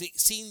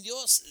 Sin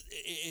Dios,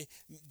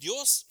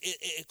 Dios,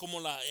 como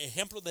el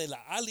ejemplo de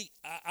la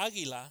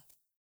águila,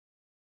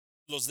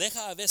 los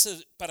deja a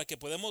veces para que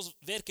podamos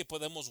ver que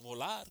podemos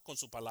volar con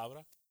su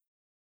palabra.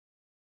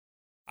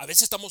 A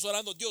veces estamos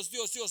orando, Dios,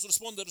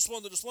 responde.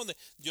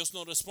 Dios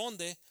no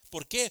responde.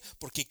 ¿Por qué?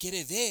 Porque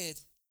quiere ver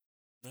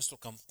nuestra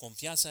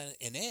confianza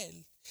en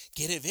Él.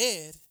 Quiere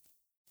ver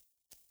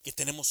que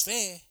tenemos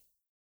fe.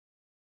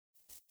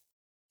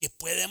 Que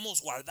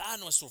podemos guardar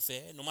nuestra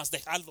fe. Nomás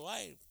dejarlo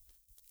ahí.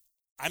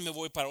 Ahí me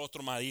voy para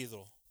otro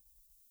marido.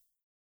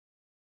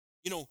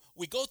 You know,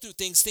 we go through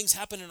things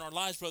happen in our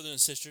lives, brothers and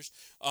sisters.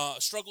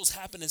 Struggles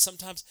happen, and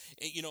sometimes,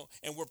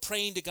 and we're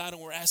praying to God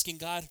and we're asking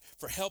God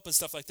for help and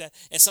stuff like that.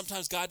 And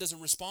sometimes God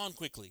doesn't respond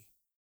quickly.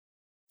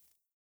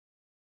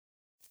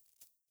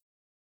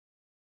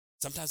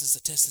 Sometimes it's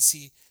a test to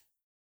see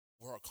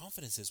where our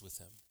confidence is with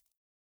Him.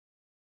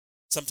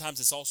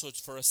 Sometimes it's also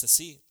for us to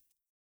see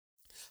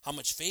how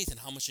much faith and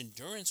how much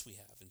endurance we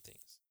have in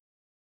things.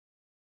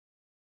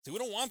 See, we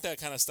don't want that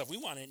kind of stuff. We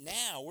want it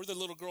now. We're the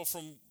little girl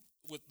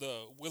with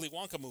the Willy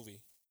Wonka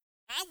movie.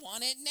 I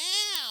want it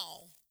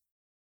now.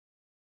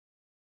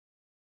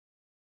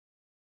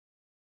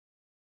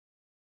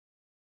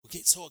 We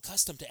get so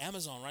accustomed to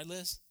Amazon, right,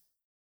 Liz?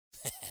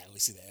 We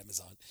see the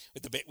Amazon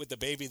with the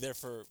baby there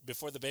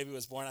before the baby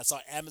was born. I saw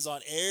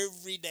Amazon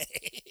every day.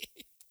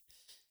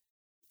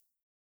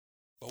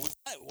 But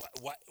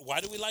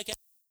why do we like it?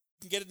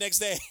 can get it next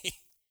day.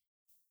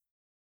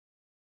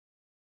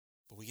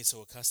 But we get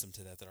so accustomed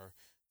to that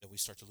that we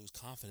start to lose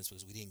confidence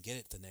because we didn't get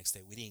it the next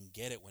day. We didn't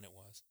get it when it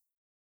was.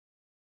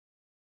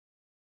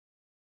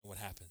 And what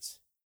happens?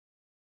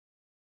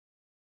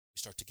 We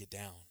start to get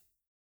down.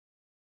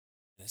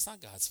 And it's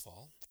not God's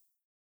fault.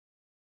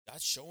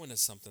 God's showing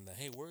us something that,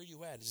 hey, where are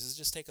you at? Does it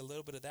just take a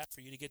little bit of that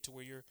for you to get to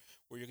where you're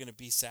going to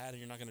be sad and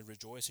you're not going to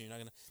rejoice and you're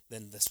not going to,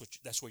 then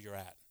that's where you're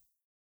at.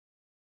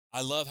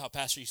 I love how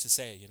Pastor used to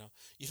say,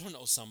 you don't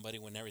know somebody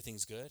when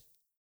everything's good.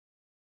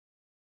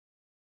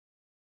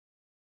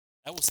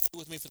 That will stay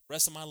with me for the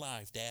rest of my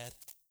life, Dad.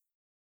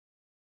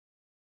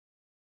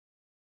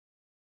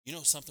 You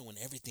know something when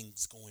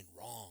everything's going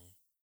wrong.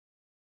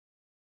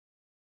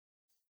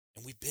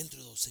 And we've been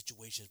through those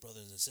situations,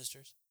 brothers and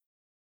sisters.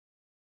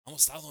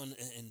 Hemos estado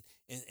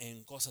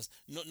en cosas.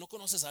 No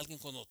conoces a alguien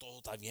cuando todo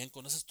está bien.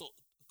 Conoces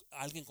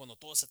a alguien cuando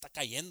todo se está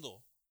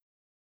cayendo.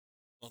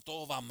 Cuando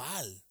todo va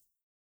mal.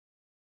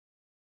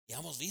 Y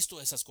hemos visto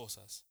esas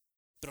cosas.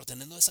 Pero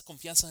teniendo esa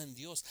confianza en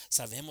Dios,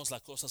 sabemos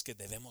las cosas que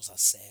debemos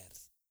hacer.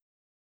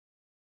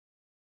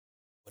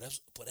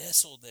 Por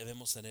eso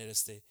debemos tener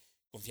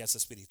confianza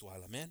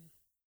espiritual. Amén.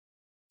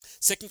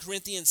 2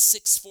 Corinthians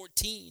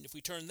 6:14, if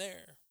we turn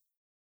there.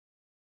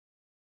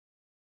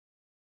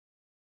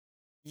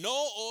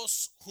 No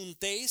os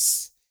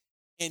juntéis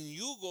en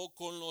yugo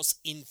con los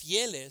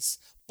infieles,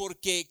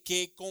 porque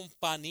qué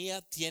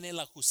compañía tiene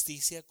la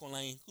justicia con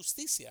la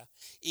injusticia,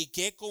 y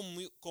qué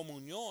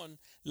comunión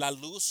la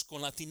luz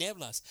con las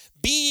tinieblas.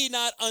 Be ye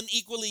not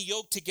unequally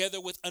yoked together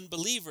with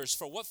unbelievers,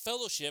 for what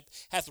fellowship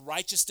hath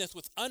righteousness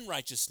with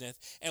unrighteousness,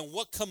 and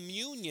what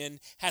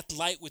communion hath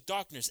light with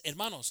darkness?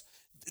 Hermanos,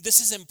 this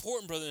is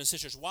important, brothers and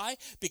sisters. Why?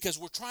 Because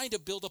we're trying to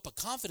build up a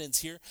confidence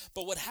here,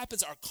 but what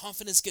happens, our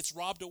confidence gets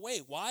robbed away.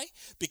 Why?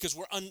 Because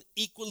we're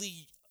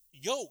unequally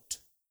yoked.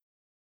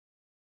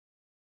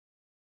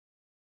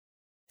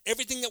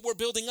 Everything that we're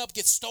building up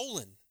gets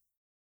stolen.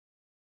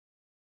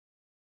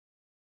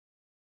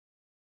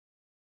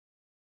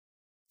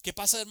 ¿Qué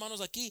pasa, hermanos,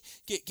 aquí?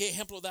 ¿Qué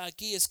ejemplo da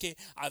aquí? Es que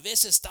a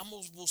veces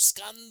estamos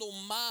buscando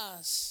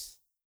más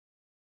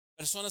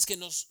personas que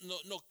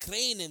no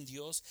creen en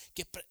Dios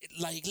que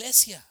la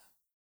iglesia.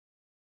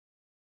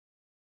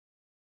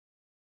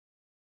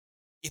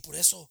 Y por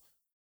eso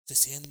se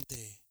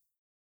siente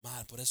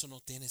mal, por eso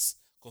no tienes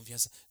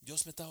confianza.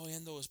 Dios me está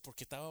oyendo es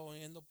porque estaba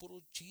oyendo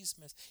puros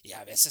chismes. Y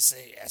a veces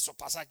eso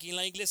pasa aquí en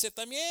la iglesia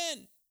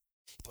también.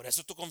 Por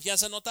eso tu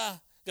confianza no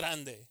está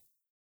grande.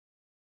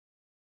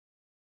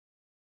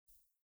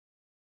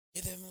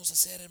 ¿Qué debemos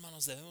hacer,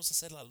 hermanos? Debemos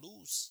hacer la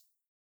luz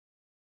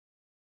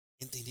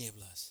en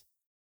tinieblas.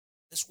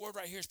 This word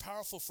right here is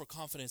powerful for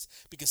confidence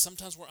because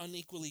sometimes we're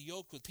unequally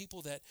yoked with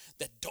people that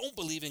don't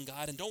believe in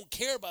God and don't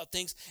care about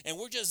things, and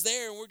we're just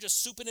there and we're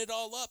just souping it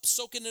all up,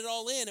 soaking it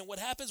all in, and what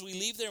happens? We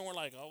leave there and we're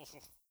like, oh.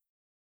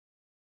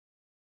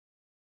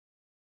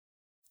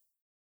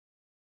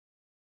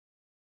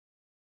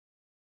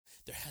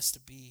 There has to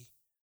be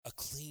a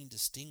clean,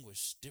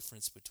 distinguished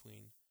difference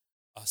between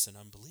us and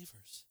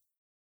unbelievers.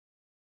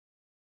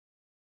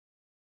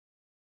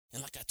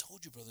 And like I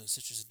told you, brothers and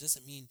sisters, it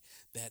doesn't mean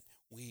that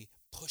we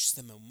push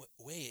them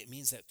away. It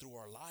means that through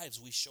our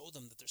lives, we show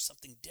them that there's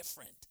something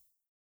different.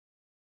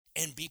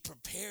 And be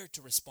prepared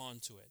to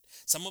respond to it.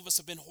 Some of us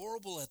have been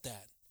horrible at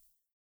that.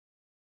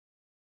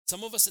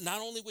 Some of us, not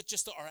only with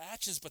just our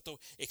actions, but the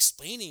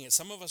explaining it.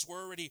 Some of us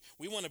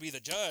we want to be the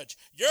judge.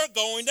 You're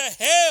going to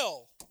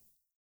hell.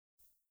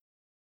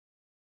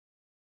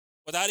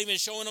 Without even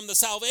showing them the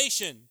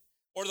salvation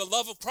or the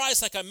love of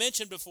Christ like I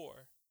mentioned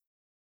before.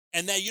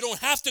 And that you don't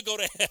have to go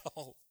to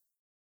hell.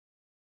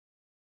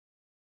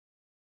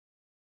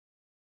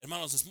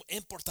 Hermanos, es muy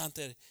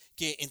importante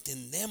que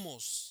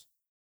entendemos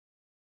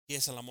qué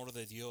es el amor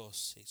de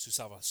Dios y su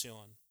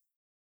salvación.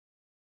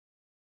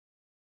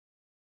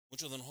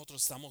 Muchos de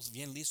nosotros estamos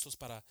bien listos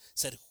para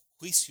ser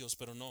juicios,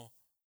 pero no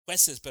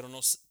jueces, pero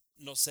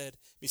no ser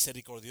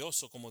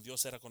misericordioso como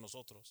Dios era con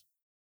nosotros.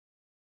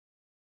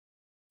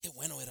 Qué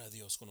bueno era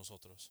Dios con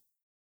nosotros.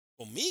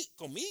 Con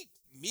mí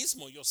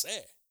mismo yo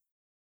sé.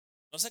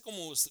 No sé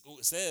cómo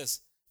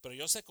ustedes, pero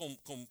yo sé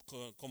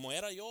cómo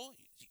era yo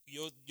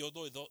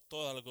doy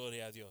toda la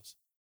gloria a Dios.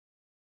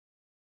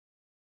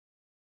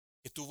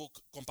 Que tuvo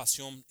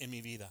compasión en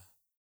mi vida.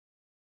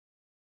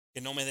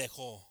 Que no me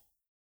dejó.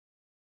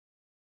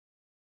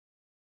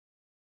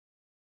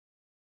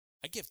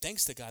 I give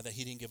thanks to God that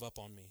He didn't give up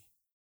on me.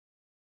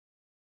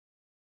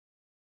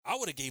 I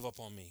would have gave up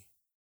on me.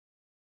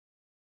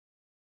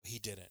 But He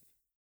didn't.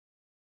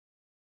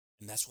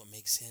 And that's what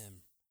makes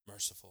Him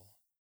merciful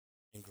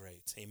and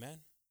great. Amen.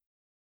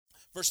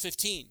 Verse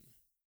 15.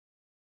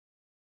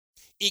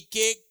 ¿Y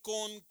qué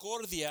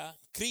concordia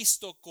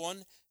Cristo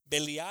con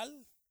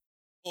Belial?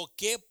 ¿O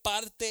qué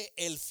parte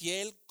el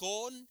fiel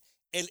con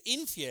el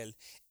infiel?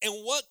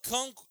 And what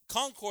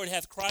concord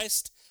hath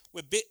Christ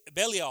with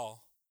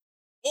Belial?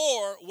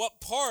 Or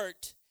what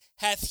part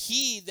hath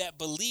he that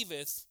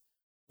believeth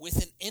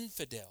with an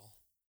infidel?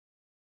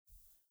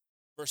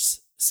 Verse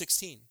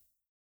 16.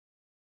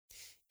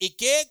 ¿Y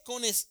qué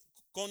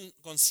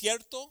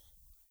concierto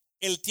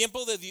el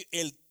templo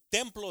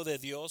de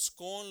Dios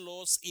con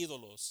los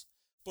ídolos,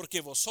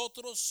 porque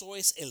vosotros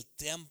sois el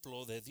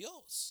templo de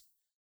Dios.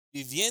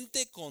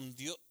 Viviente con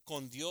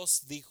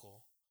Dios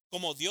dijo,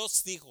 como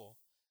Dios dijo,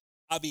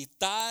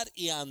 habitar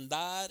y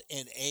andar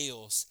en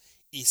ellos,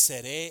 y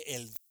seré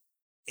el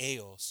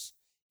ellos,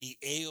 y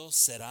ellos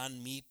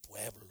serán mi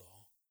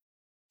pueblo.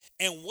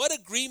 And what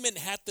agreement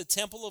hath the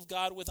temple of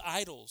God with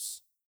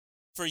idols?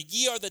 For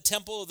ye are the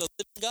temple of the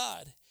living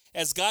God.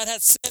 As God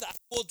hath said, I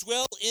will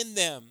dwell in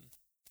them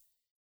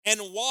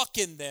and walk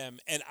in them,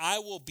 and I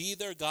will be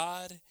their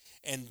God,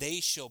 and they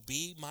shall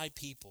be my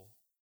people.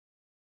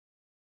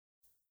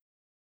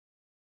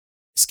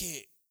 Es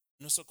que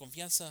nuestra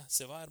confianza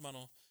se va,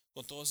 hermano,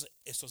 con todos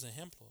estos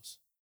ejemplos.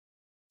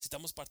 Si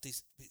estamos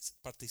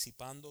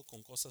participando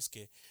con cosas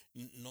que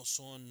no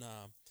son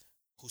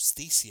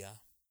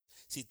justicia,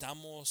 si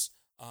estamos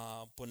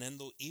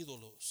poniendo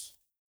ídolos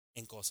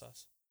en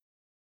cosas,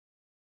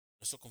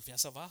 nuestra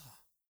confianza baja.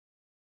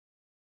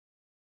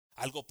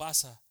 Algo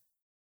pasa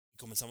y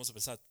comenzamos a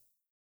pensar,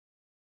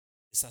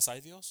 ¿estás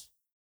ahí, Dios?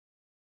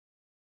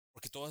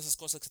 Porque todas esas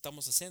cosas que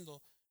estamos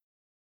haciendo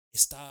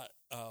está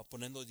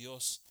poniendo a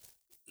Dios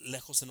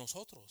lejos de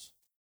nosotros.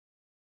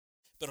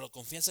 Pero la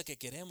confianza que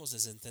queremos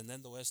es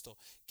entendiendo esto,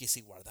 que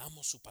si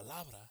guardamos su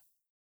palabra,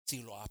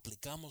 si lo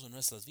aplicamos en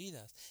nuestras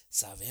vidas,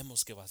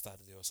 sabemos que va a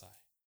estar Dios ahí.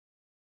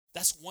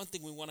 That's one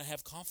thing we want to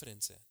have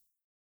confidence in.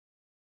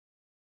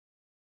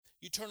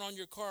 You turn on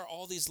your car,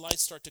 all these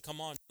lights start to come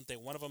on.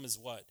 One of them is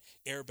what?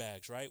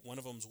 Airbags, right? One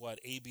of them is what?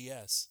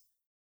 ABS.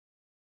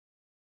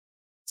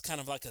 It's kind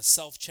of like a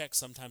self-check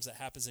sometimes that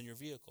happens in your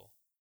vehicle.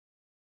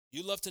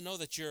 You love to know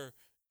that your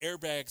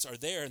airbags are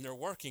there and they're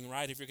working,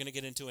 right, if you're going to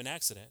get into an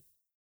accident.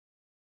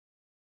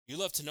 You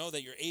love to know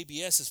that your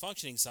ABS is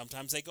functioning.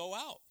 Sometimes they go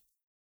out.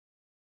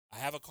 I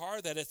have a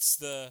car that it's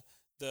the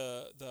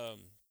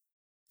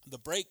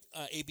brake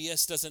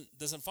ABS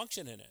doesn't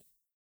function in it.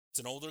 It's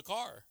an older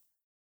car.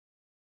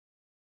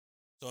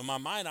 So in my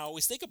mind, I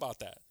always think about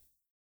that.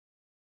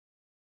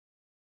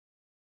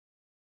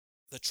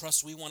 The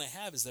trust we want to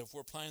have is that if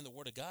we're applying the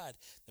Word of God,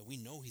 that we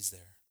know He's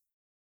there.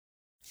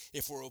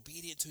 If we're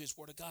obedient to His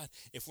Word of God,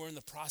 if we're in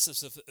the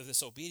process of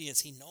this obedience,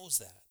 He knows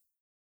that.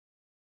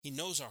 He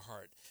knows our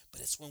heart.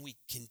 But it's when we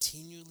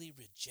continually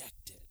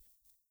reject it.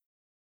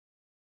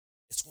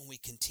 It's when we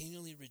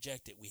continually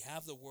reject it. We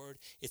have the Word,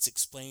 it's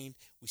explained,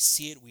 we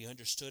see it, we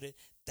understood it.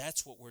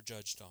 That's what we're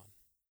judged on.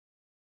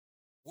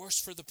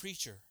 Worse for the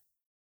preacher.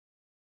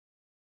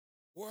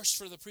 Worse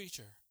for the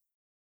preacher.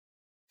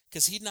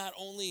 Because he not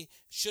only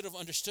should have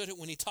understood it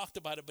when he talked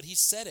about it, but he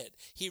said it.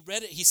 He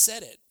read it, he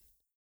said it.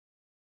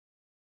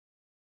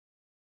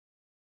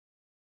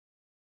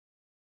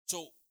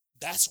 So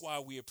that's why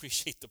we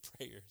appreciate the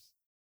prayers.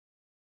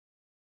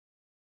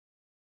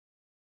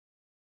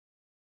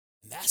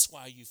 And that's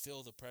why you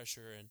feel the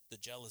pressure and the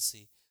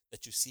jealousy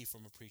that you see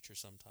from a preacher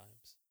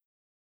sometimes.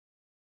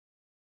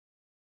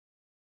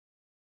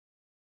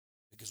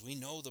 Because we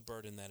know the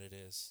burden that it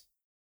is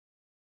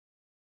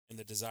and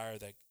the desire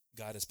that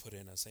God has put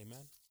in us.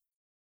 Amen?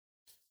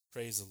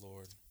 Praise the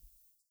Lord.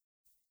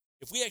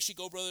 If we actually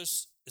go,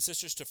 brothers and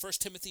sisters, to 1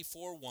 Timothy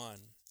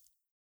 4:1.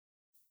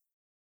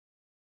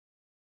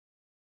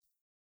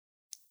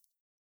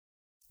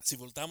 Si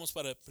voltamos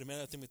para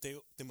 1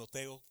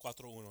 Timoteo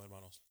 4:1,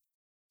 hermanos.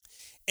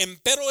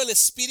 Empero el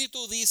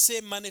Espíritu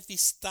dice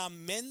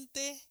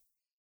manifestamente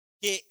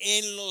que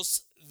en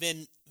los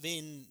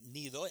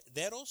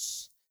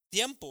venideros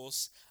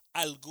tiempos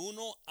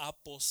algunos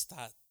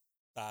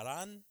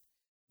apostatarán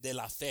de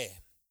la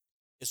fe,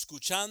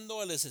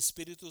 escuchando a los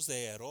espíritus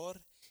de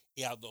error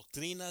y a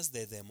doctrinas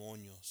de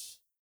demonios.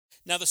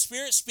 Now the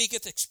Spirit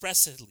speaketh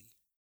expressly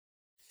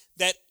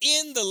that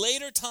in the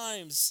later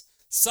times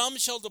some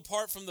shall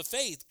depart from the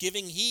faith,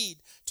 giving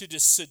heed to the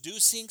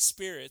seducing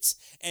spirits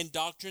and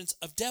doctrines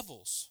of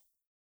devils.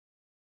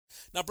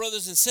 Now,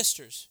 brothers and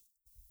sisters,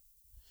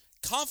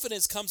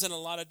 confidence comes in a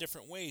lot of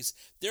different ways.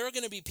 There are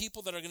going to be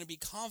people that are going to be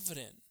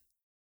confident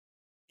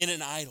in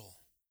an idol.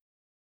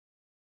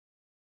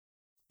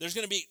 There's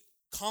going to be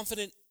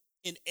confident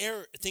in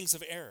error, things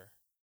of error.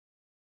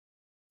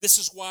 This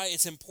is why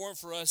it's important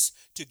for us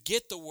to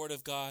get the Word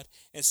of God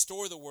and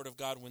store the Word of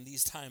God when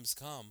these times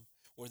come,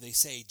 where they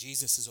say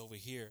Jesus is over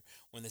here,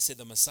 when they say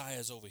the Messiah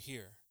is over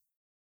here.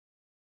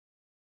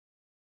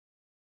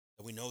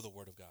 That we know the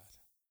Word of God.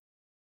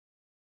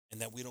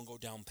 And that we don't go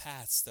down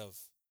paths of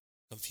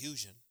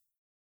confusion.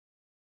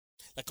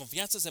 La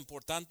confianza es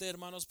importante,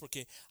 hermanos,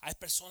 porque hay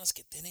personas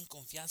que tienen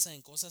confianza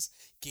en cosas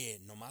que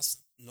nomás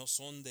no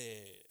son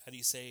de, how do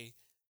you say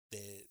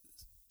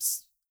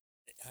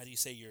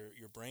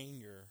your brain,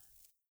 your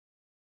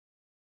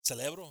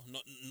cerebro,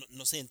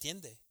 no se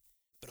entiende,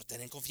 pero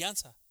tienen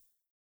confianza.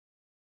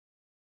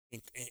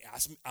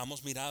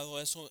 Hemos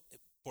mirado eso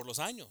por los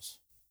años,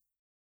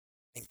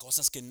 en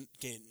cosas que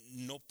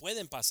no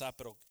pueden pasar,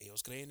 pero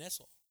ellos creen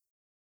eso.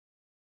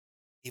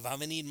 Y va a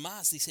venir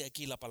más, dice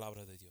aquí la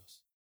palabra de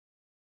Dios.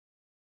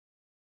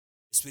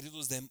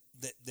 Espíritus de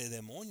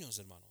demonios,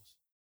 hermanos.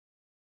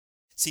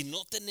 Si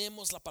no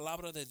tenemos la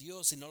palabra de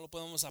Dios, si no lo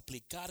podemos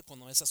aplicar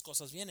cuando esas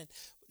cosas vienen,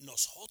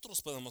 nosotros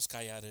podemos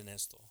caer en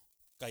esto.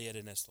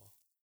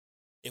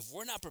 If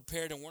we're not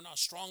prepared and we're not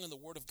strong in the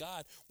Word of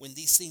God when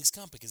these things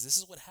come, because this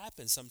is what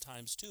happens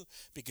sometimes too,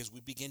 because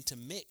we begin to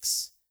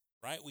mix,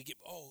 right? We get,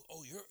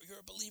 you're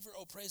a believer.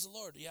 Oh, praise the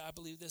Lord. Yeah, I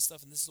believe this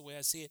stuff, and this is the way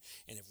I see it.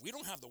 And if we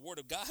don't have the Word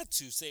of God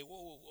to say,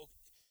 whoa,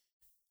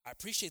 I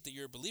appreciate that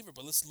you're a believer,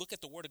 but let's look at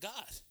the Word of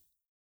God.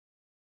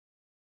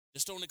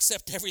 Just don't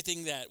accept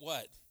everything that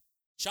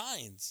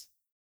shines.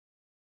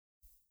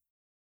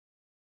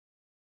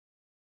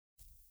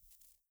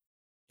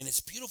 And it's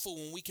beautiful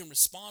when we can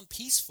respond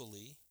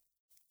peacefully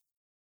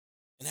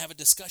and have a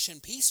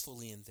discussion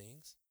peacefully in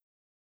things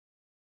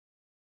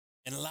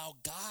and allow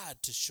God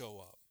to show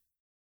up.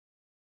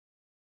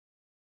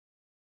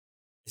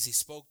 As he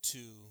spoke to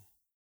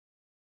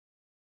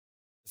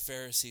the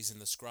Pharisees and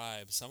the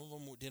scribes, some of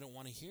them didn't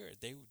want to hear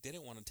it. They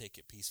didn't want to take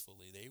it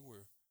peacefully. They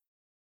were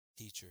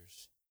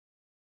teachers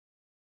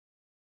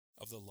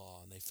of the law,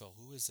 and they felt,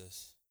 who is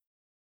this?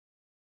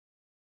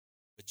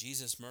 But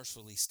Jesus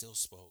mercifully still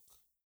spoke.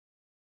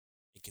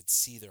 He could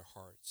see their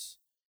hearts.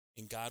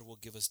 And God will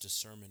give us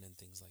discernment in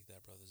things like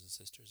that, brothers and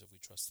sisters, if we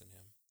trust in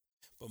him.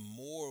 But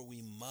more,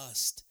 we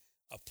must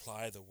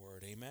apply the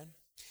word. Amen.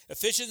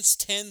 Ephesians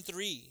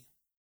 10:3.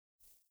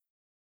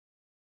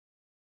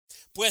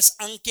 Pues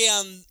aunque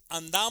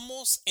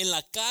andamos en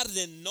la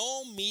carne,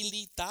 no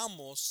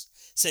militamos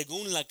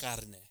según la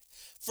carne.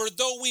 For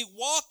though we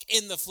walk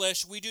in the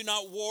flesh, we do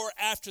not war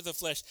after the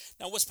flesh.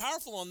 Now, what's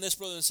powerful on this,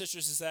 brothers and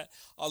sisters, is that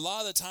a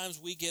lot of the times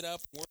we get up,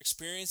 we're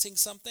experiencing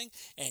something,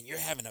 and you're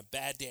having a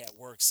bad day at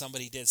work.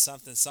 Somebody did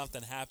something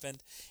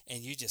happened,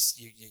 and you're just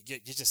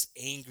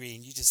angry,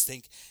 and you just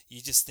think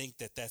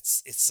that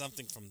it's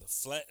something from the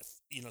flesh,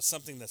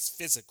 something that's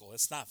physical.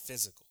 It's not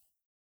physical.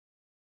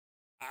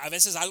 A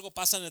veces algo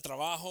pasa en el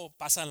trabajo,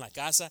 pasa en la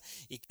casa,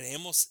 y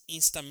creemos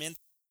instantamente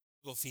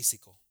algo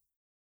físico.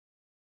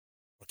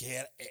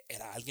 Porque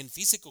era alguien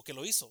físico que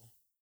lo hizo.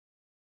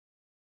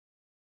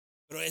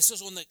 Pero eso es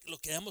donde lo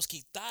queremos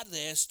quitar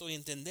de esto y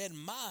entender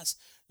más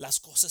las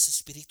cosas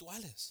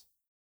espirituales.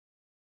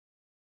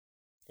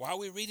 Why are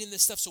we reading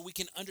this stuff? So we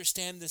can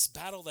understand this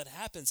battle that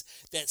happens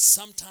that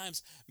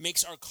sometimes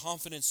makes our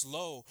confidence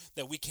low,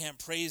 that we can't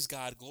praise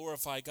God,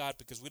 glorify God,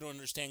 because we don't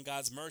understand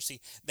God's mercy,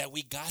 that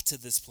we got to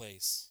this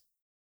place.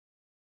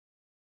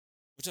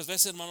 Muchas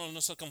veces, hermanos,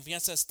 nuestra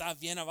confianza está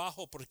bien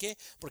abajo. ¿Por qué?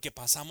 Porque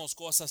pasamos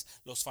cosas,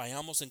 los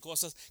fallamos en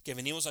cosas, que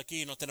venimos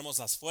aquí y no tenemos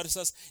las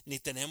fuerzas, ni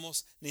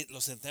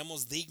los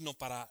sentemos dignos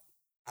para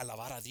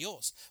alabar a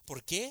Dios.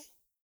 ¿Por qué?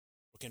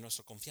 Porque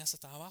nuestra confianza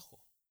está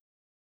abajo.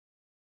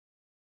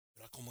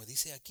 Pero como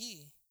dice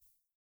aquí,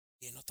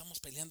 que no estamos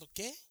peleando,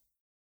 ¿qué?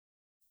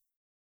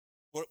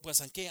 Pues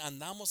aunque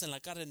andamos en la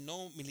carne,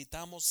 no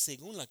militamos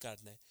según la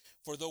carne.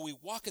 For though we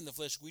walk in the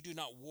flesh, we do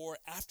not war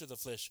after the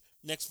flesh.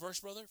 Next verse,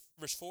 brother,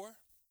 verse 4.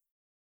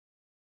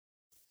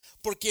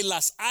 Porque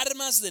las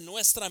armas de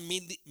nuestra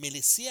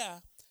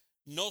milicia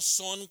no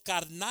son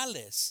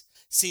carnales,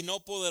 sino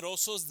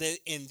poderosos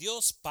en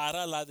Dios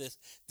para la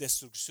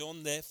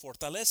destrucción de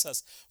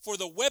fortalezas. For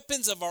the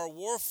weapons of our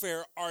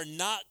warfare are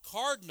not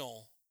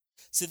carnal.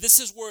 See, this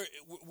is where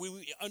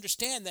we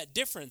understand that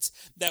difference,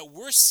 that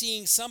we're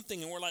seeing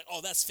something and we're like, oh,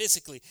 that's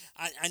physically.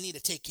 I need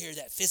to take care of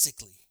that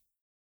physically.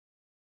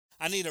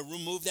 I need to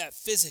remove that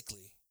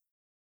physically.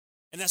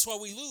 And that's why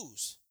we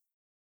lose.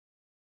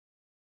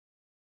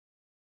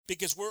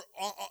 Because we're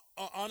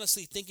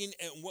honestly thinking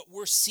what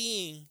we're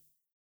seeing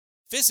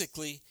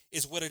physically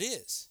is what it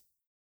is.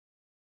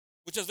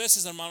 Muchas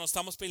veces, hermanos,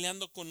 estamos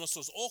peleando con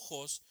nuestros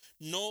ojos,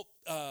 no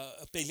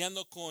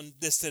peleando con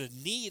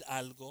discernir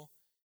algo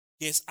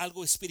que es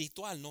algo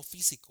espiritual, no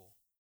físico.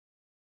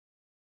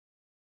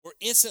 Or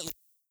instantly,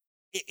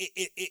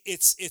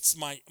 it's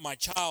my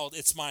child,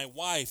 it's my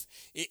wife,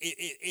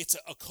 it's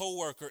a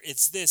coworker,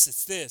 it's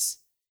this,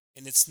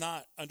 and it's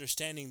not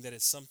understanding that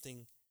it's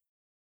something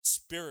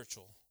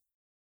spiritual.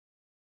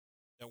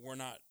 That we're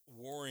not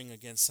warring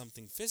against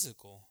something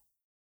physical,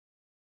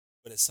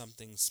 but it's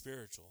something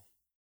spiritual.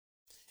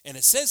 And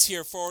it says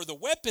here, for the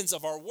weapons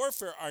of our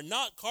warfare are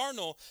not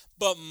carnal,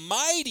 but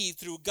mighty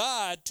through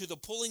God to the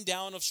pulling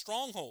down of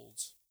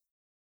strongholds.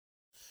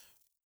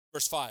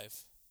 Verse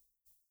 5.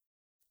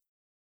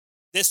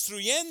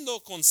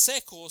 Destruyendo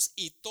consejos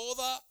y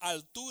toda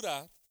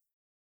altura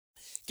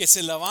que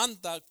se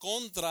levanta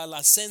contra la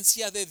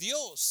esencia de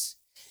Dios.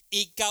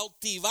 Y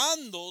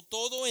cautivando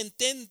todo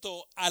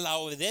intento a la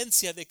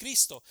obediencia de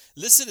Cristo.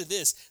 Listen to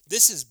this.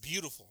 This is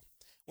beautiful.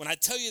 When I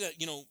tell you that,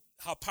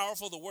 how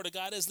powerful the Word of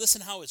God is,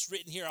 listen how it's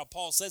written here, how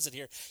Paul says it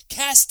here.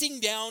 Casting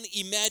down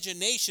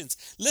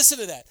imaginations. Listen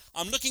to that.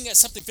 I'm looking at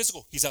something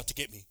physical. He's out to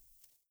get me.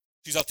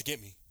 She's out to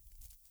get me.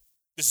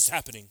 This is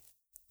happening.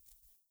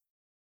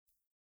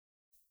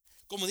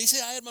 Como dice,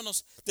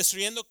 hermanos,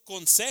 destruyendo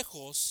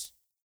consejos.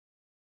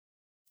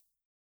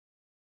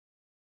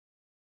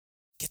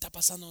 ¿Qué está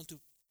pasando en tu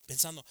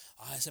pensando,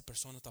 esa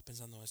persona está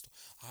pensando esto.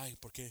 Ay,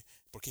 ¿por qué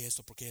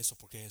esto? ¿Por qué eso?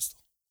 ¿Por qué esto?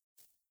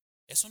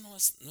 Eso no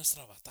es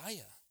nuestra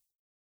batalla.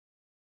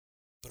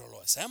 Pero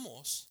lo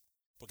hacemos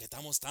Porque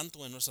estamos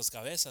tanto en nuestras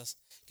cabezas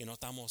que no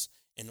estamos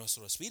en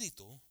nuestro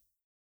espíritu,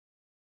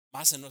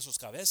 más en nuestras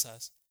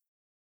cabezas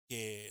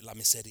que la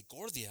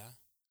misericordia,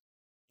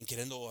 en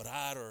queriendo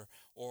orar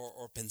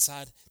o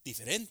pensar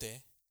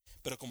diferente.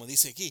 Pero como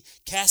dice aquí,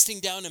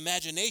 casting down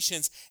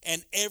imaginations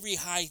and every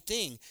high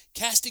thing.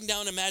 Casting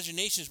down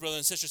imaginations, brothers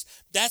and sisters,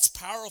 that's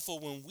powerful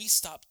when we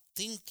stop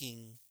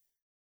thinking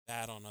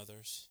bad on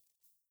others.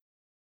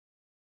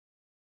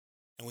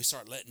 And we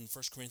start letting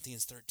 1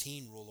 Corinthians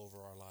 13 rule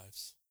over our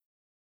lives.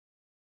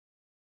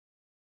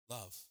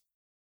 Love.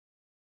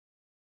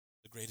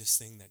 The greatest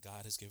thing that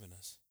God has given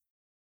us.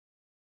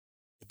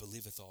 It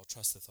believeth all,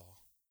 trusteth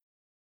all.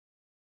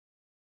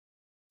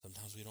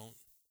 Sometimes we don't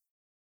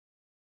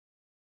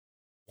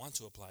want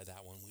to apply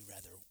that one. We'd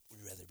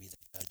rather be the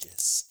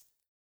judges.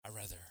 I'd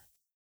rather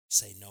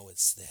say, no,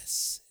 it's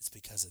this. It's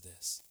because of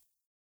this.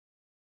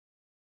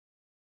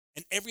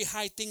 And every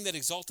high thing that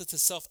exalteth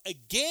itself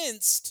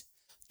against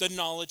the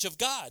knowledge of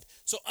God.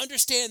 So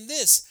understand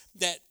this,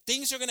 that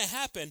things are going to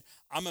happen.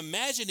 I'm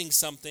imagining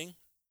something,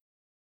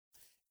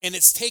 and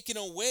it's taken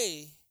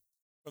away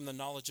from the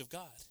knowledge of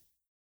God.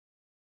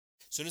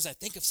 As soon as I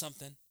think of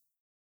something,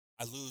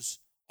 I lose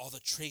all the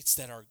traits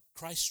that are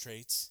Christ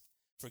traits,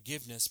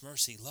 forgiveness,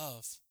 mercy,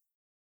 love,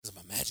 because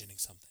I'm imagining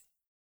something.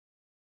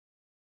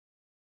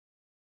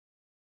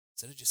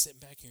 Instead of just sitting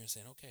back here and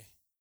saying, okay,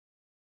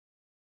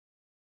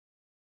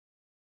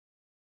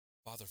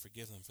 Father,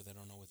 forgive them for they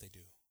don't know what they do.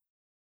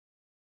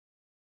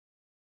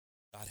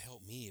 God,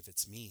 help me if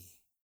it's me.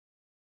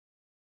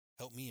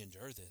 Help me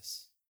endure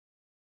this.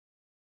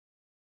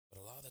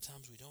 But a lot of the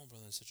times we don't,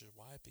 brothers and sisters.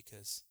 Why?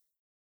 Because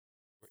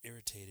we're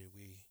irritated.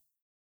 We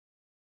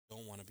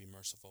don't want to be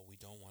merciful. We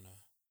don't want to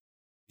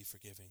be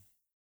forgiving.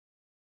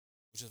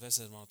 Muchas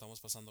veces, hermano,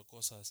 estamos pasando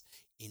cosas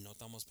y no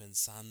estamos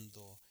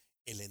pensando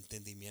el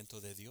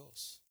entendimiento de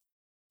Dios,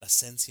 la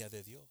esencia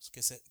de Dios. ¿Qué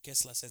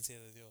es la esencia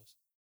de Dios?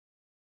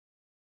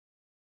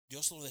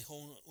 Dios lo dejó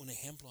un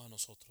ejemplo a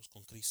nosotros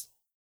con Cristo.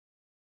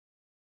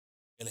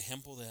 El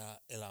ejemplo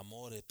del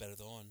amor, el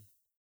perdón,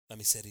 la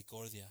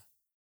misericordia.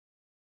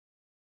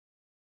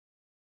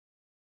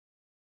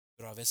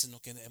 Pero a veces no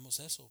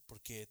queremos eso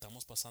porque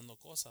estamos pasando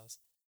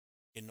cosas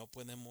que no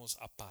podemos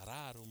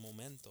parar un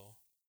momento,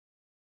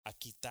 a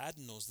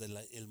quitarnos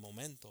del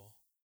momento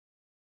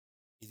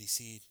y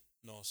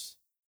decirnos,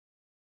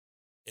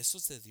 ¿eso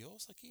es de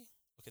Dios aquí?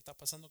 Lo que está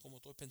pasando, como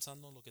estoy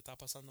pensando, lo que está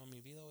pasando en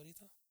mi vida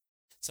ahorita.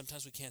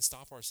 Sometimes we can't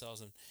stop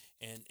ourselves and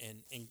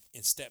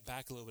step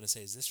back a little bit and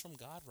say, is this from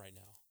God right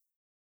now?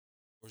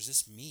 Or is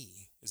this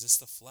me? Is this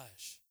the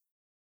flesh?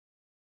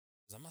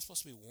 Because I'm not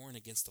supposed to be warring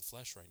against the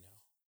flesh right now.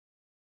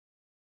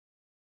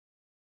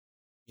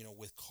 You know,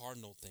 with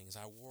cardinal things,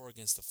 I war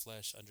against the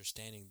flesh,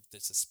 understanding that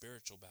it's a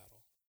spiritual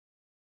battle.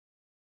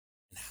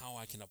 And how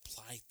I can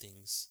apply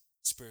things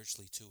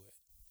spiritually to it.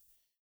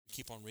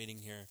 Keep on reading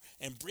here.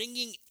 And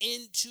bringing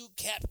into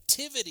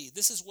captivity.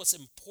 This is what's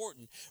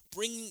important.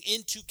 Bringing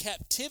into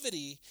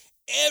captivity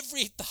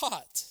every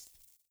thought.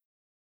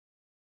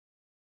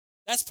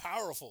 That's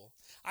powerful.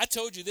 I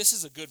told you this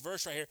is a good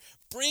verse right here.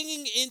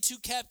 Bringing into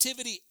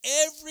captivity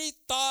every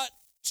thought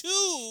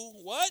to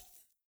what?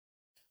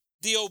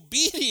 The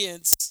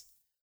obedience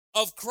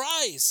of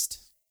Christ.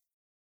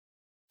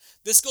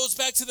 This goes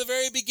back to the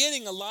very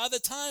beginning. A lot of the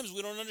times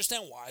we don't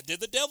understand, why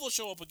did the devil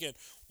show up again?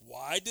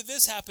 Why did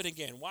this happen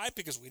again? Why?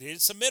 Because we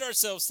didn't submit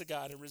ourselves to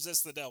God and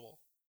resist the devil.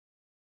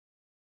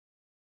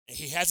 And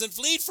he hasn't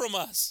fled from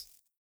us.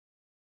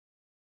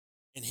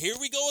 And here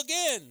we go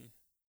again.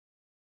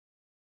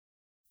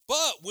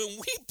 But when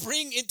we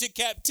bring into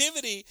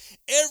captivity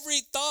every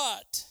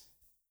thought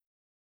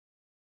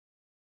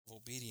of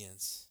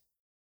obedience,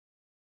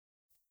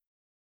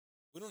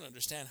 we don't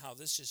understand how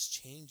this just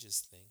changes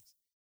things.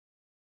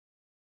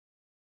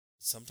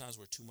 Sometimes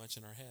we're too much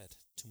in our head,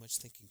 too much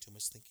thinking. Too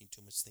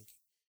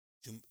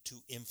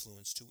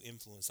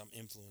influence. I'm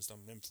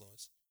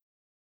influenced.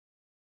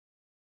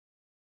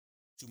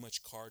 Too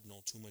much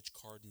cardinal,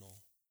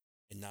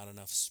 and not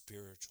enough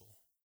spiritual.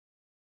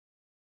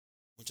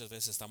 Muchas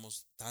veces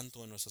estamos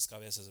tanto en nuestras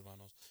cabezas,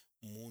 hermanos,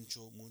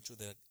 mucho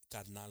de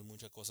carnal,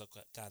 mucha cosa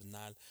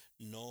carnal,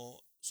 no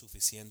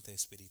suficiente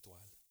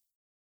espiritual.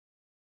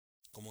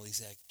 Como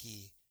dice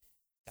aquí,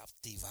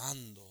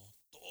 captivando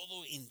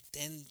todo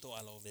intento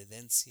a la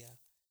obediencia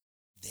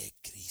de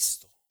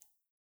Cristo.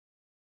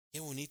 Qué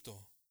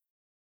bonito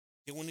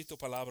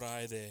palabra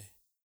hay de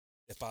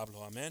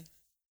Pablo, amén.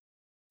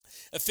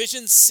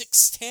 Ephesians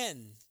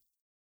 6:10.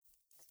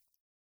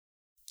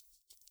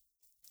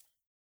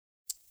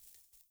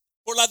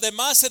 Por las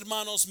demás,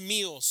 hermanos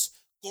míos,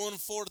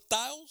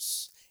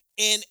 confortaos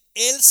en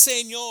el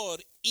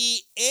Señor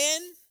y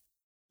en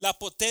la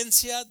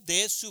potencia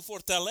de su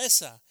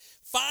fortaleza.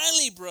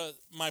 Finally,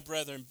 my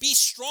brethren, be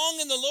strong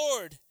in the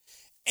Lord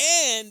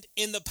and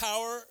in the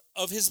power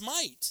of his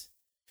might.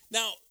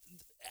 Now,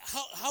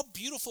 how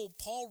beautiful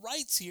Paul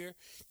writes here,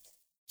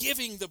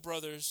 giving the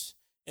brothers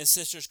and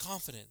sisters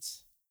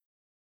confidence.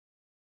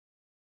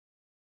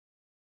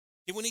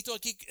 Qué bonito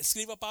aquí,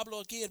 escriba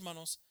Pablo aquí,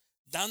 hermanos,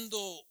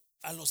 dando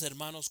a los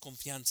hermanos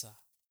confianza.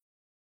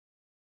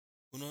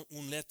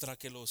 un letra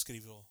que lo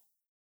escribió.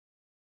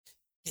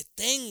 Que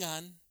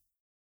tengan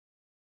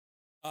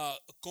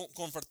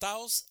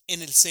confortados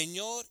en el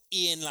Señor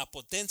y en la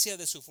potencia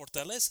de su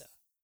fortaleza.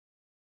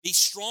 Be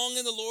strong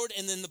in the Lord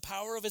and in the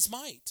power of his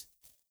might.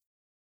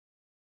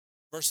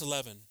 Verse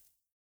 11.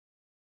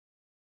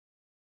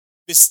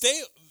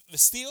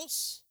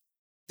 Vestíos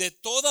de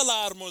toda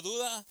la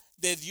armadura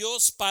de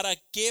Dios para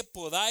que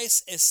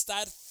podáis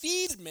estar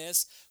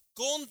firmes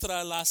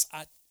contra las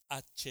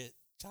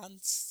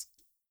acechanzas.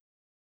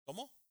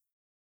 ¿Cómo?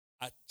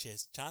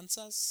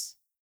 Acechanzas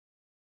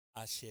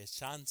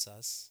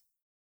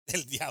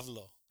del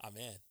diablo.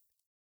 Amen.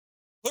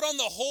 Put on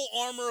the whole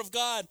armor of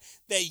God,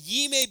 that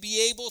ye may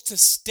be able to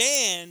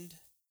stand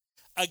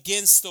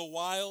against the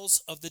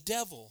wiles of the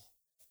devil.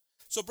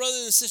 So,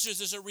 brothers and sisters,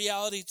 there's a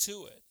reality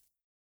to it.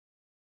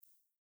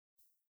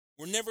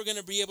 We're never going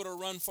to be able to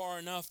run far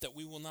enough that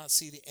we will not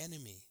see the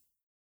enemy.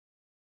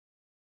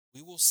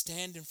 We will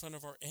stand in front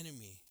of our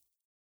enemy.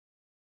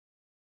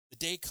 The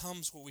day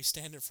comes where we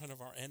stand in front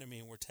of our enemy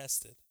and we're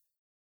tested.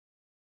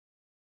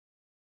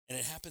 And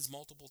it happens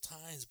multiple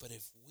times, but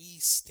if we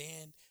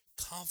stand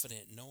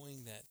confident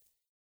knowing that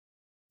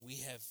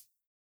we have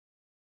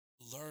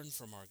learned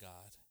from our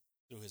God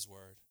through his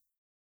word,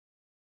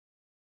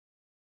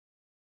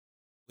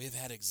 we have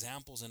had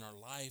examples in our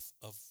life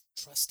of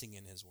trusting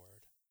in his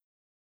word,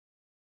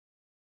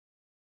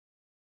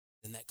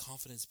 then that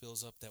confidence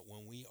builds up that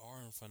when we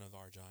are in front of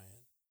our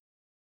giant,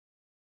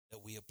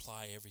 that we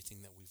apply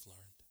everything that we've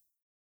learned.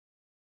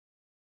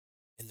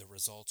 And the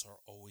results are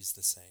always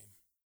the same.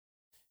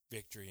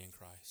 Victory in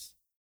Christ.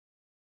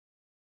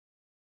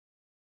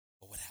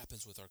 But what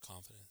happens with our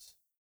confidence?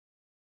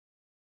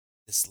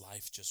 This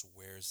life just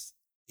wears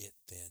it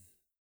thin.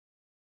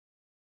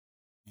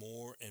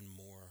 More and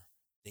more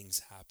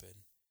things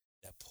happen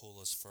that pull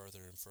us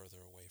further and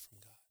further away from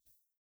God.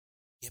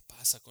 ¿Qué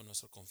pasa con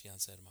nuestra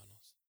confianza,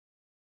 hermanos?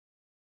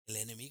 El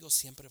enemigo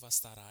siempre va a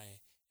estar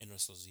ahí en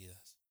nuestras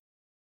vidas.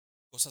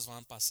 Cosas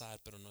van a pasar,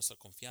 pero nuestra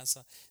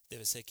confianza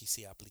debe ser que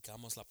si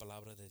aplicamos la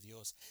palabra de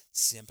Dios,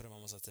 siempre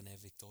vamos a tener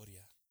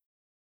victoria.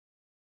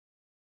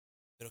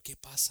 Pero ¿qué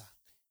pasa?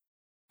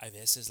 A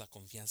veces la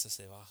confianza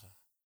se baja,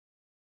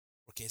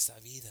 porque esta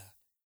vida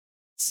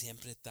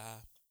siempre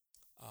está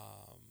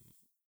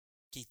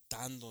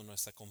quitando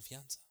nuestra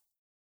confianza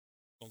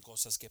con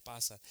cosas que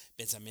pasan,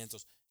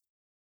 pensamientos.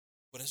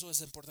 Por eso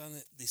es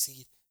importante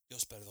decir,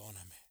 Dios,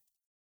 perdóname.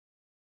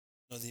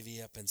 No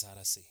debía pensar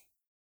así.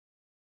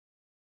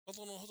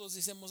 ¿Cuántos de nosotros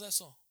decimos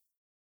eso?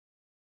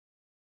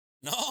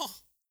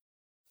 No.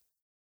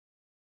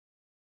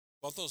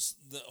 ¿Cuántos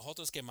de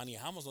nosotros que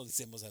manejamos no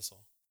decimos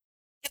eso?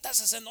 ¿Qué estás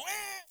haciendo?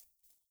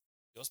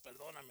 Dios,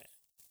 perdóname.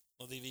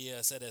 No debía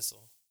hacer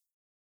eso.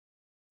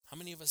 How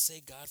many of us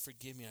say, God,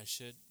 forgive me, I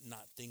should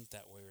not think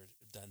that way or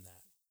done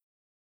that?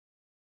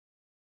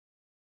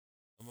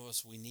 Some of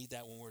us, we need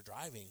that when we're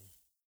driving.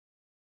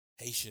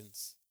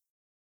 Patience.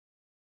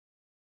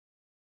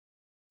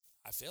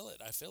 I feel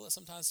it. I feel it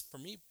sometimes for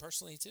me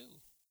personally too.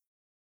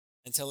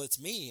 Until it's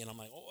me and I'm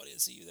like, oh, I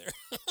didn't see you there.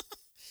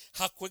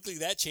 How quickly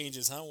that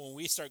changes, huh? When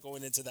we start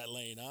going into that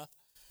lane, huh?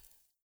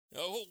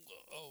 Oh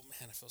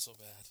man, I feel so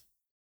bad.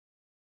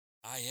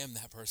 I am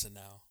that person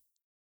now.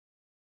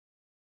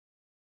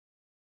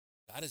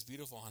 God is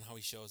beautiful on how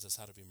he shows us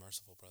how to be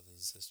merciful, brothers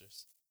and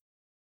sisters.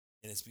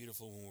 And it's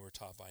beautiful when we're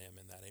taught by him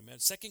in that. Amen.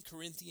 2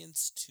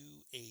 Corinthians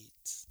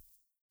 2:8.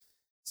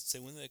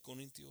 2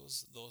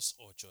 Corintios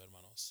 2:8,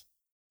 hermanos.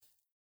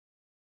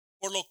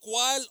 Por lo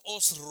cual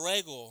os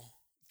ruego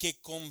que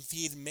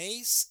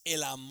confirméis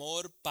el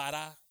amor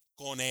para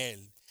con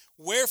él.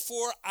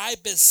 Wherefore I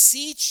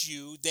beseech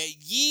you that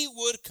ye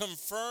would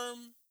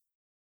confirm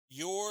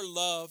your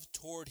love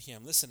toward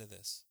him. Listen to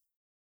this.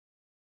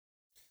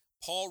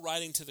 Paul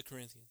writing to the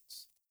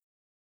Corinthians.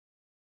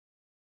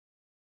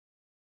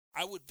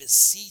 I would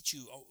beseech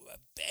you, I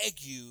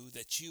beg you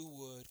that you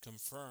would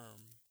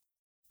confirm,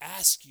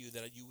 ask you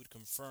that you would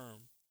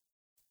confirm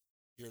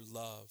your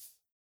love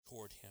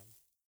toward him.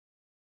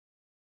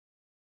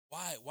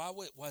 Why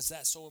was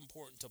that so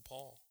important to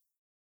Paul?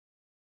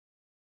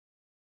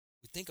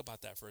 We think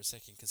about that for a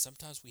second, because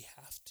sometimes we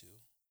have to.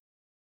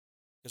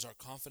 Because our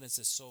confidence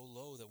is so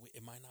low that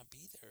it might not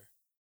be there.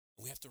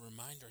 And we have to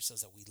remind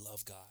ourselves that we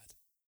love God.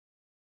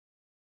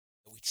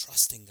 That we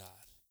trust in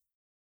God.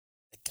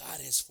 That God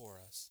is for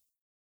us.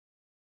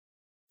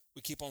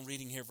 We keep on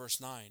reading here,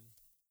 verse 9.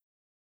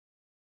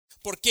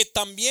 Porque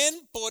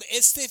también por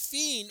este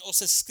fin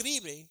os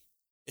escribí,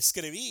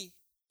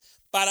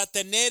 para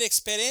tener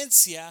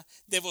experiencia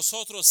de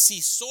vosotros si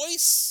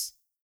sois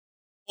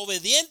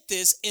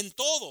obedientes en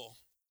todo.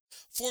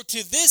 For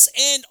to this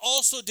end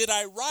also did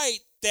I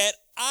write, that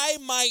I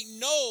might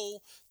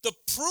know the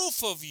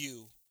proof of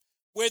you,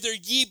 whether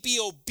ye be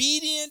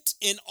obedient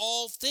in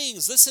all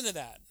things. Listen to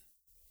that.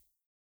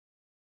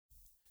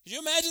 Could you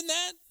imagine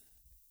that?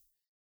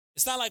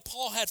 It's not like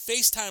Paul had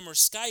FaceTime or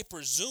Skype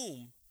or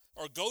Zoom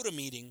or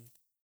GoToMeeting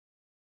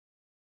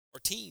or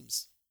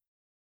Teams.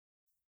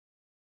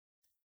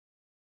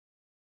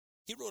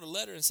 He wrote a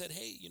letter and said,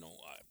 hey,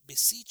 I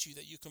beseech you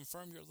that you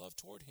confirm your love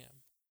toward him.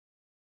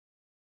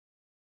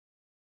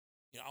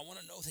 I want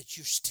to know that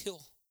you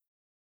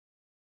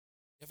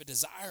have a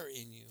desire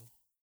in you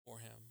for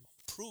him.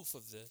 Proof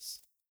of this.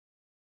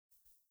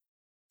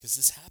 Because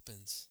this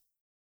happens.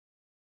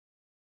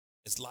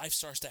 As life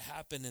starts to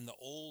happen and the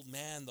old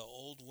man, the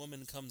old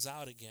woman comes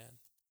out again.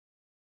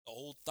 The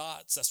old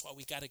thoughts, that's why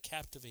we got to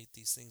captivate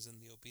these things in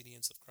the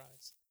obedience of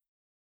Christ.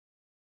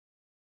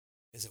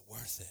 Is it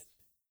worth it?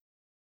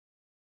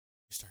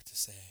 We start to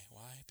say,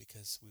 why?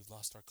 Because we've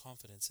lost our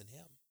confidence in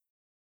him.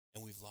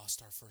 And we've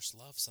lost our first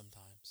love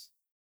sometimes.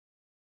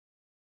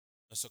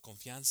 Nuestra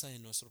confianza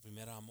en nuestro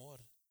primer amor.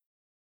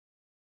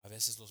 A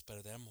veces los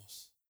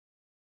perdemos.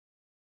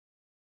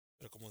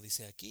 Pero como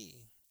dice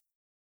aquí,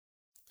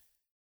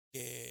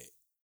 que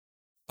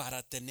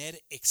para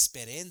tener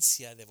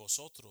experiencia de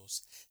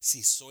vosotros,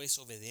 si sois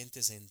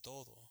obedientes en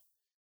todo,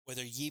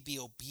 whether ye be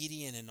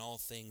obedient in all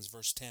things,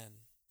 verse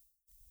 10.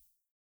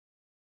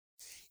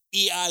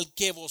 Y al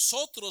que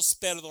vosotros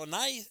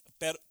perdonaráis,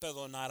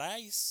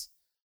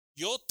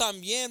 yo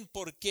también,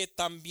 porque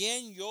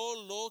también yo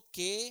lo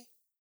que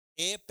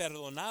he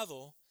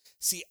perdonado,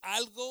 si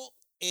algo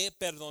he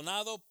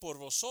perdonado por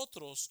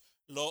vosotros,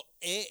 lo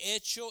he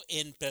hecho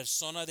en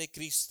persona de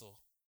Cristo.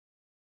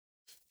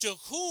 To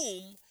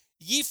whom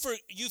you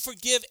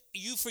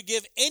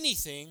forgive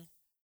anything,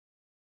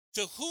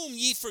 to whom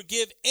ye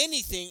forgive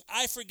anything,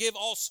 I forgive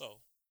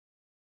also.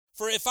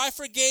 For if I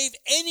forgave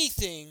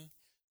anything,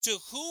 to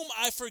whom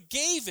I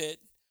forgave it,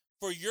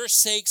 for your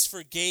sakes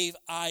forgave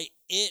I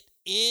it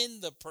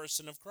in the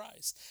person of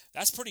Christ.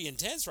 That's pretty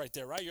intense right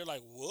there, right? You're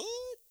like, what?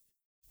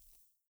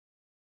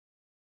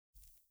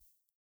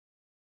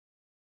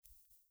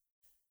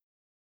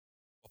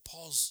 Well,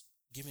 Paul's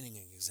giving an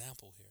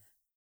example here.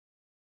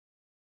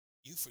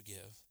 You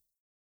forgive,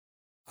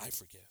 I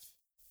forgive.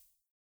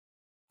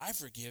 I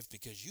forgive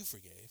because you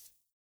forgave,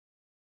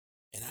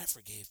 and I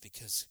forgave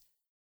because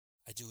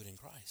I do it in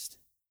Christ.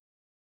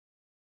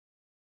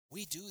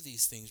 We do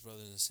these things,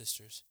 brothers and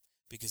sisters,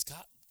 because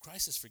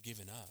Christ has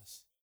forgiven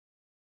us.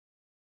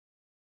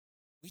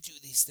 We do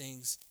these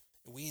things,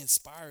 and we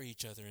inspire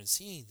each other in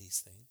seeing these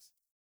things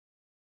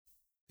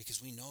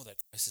because we know that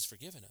Christ has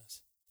forgiven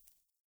us.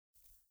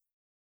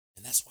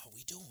 And that's why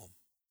we do them.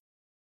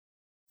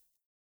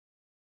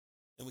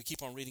 And we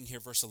keep on reading here,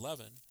 verse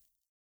 11.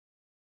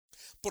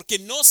 Porque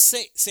no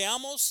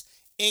seamos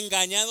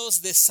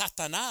engañados de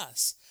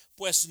Satanás,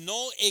 pues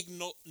no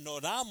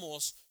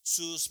ignoramos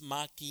sus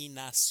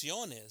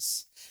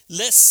maquinaciones.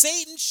 Lest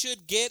Satan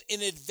should get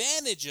an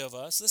advantage of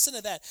us. Listen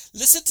to that.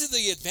 Listen to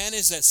the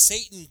advantage that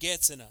Satan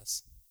gets in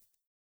us.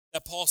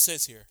 That Paul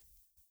says here.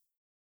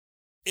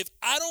 If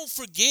I don't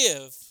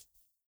forgive,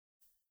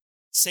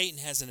 Satan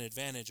has an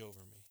advantage over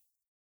me.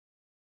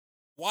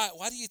 Why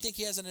do you think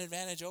he has an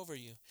advantage over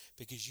you?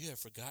 Because you have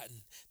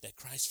forgotten that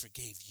Christ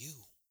forgave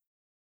you.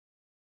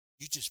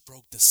 You just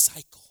broke the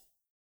cycle.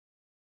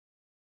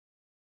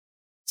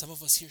 Some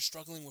of us here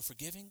struggling with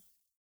forgiving.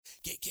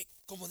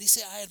 Como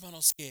dice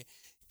hermanos, que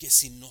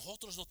si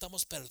nosotros no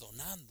estamos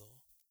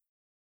perdonando,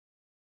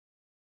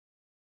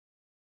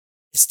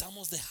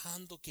 estamos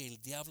dejando que el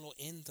diablo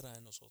entra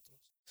en nosotros.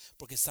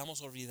 Porque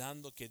estamos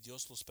olvidando que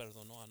Dios los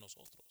perdonó a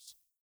nosotros.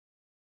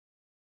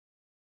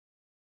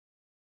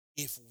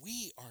 If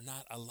we are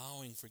not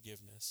allowing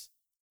forgiveness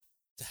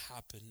to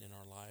happen in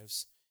our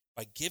lives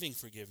by giving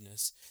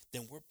forgiveness,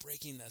 then we're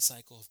breaking that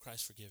cycle of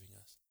Christ forgiving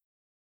us.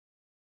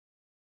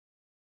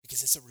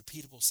 Because it's a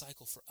repeatable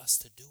cycle for us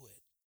to do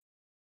it,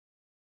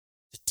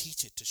 to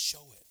teach it, to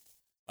show it,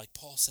 like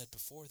Paul said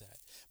before that.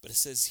 But it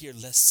says here,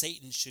 lest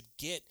Satan should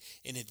get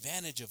an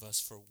advantage of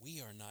us, for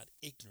we are not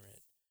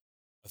ignorant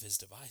of his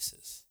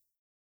devices.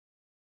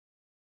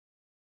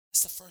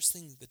 That's the first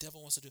thing the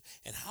devil wants to do.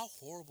 And how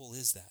horrible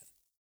is that?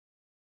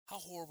 How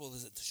horrible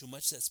is it? Too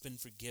much that's been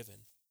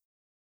forgiven,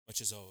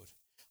 much is owed.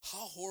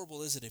 How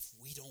horrible is it if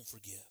we don't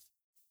forgive?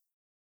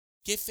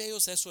 Qué feo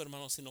es eso,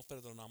 hermanos, si no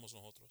perdonamos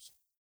nosotros.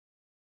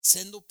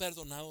 Siendo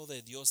perdonado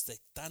de Dios de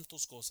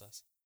tantas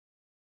cosas.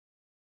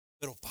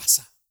 Pero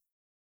pasa.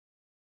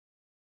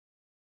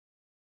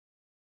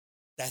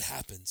 That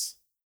happens.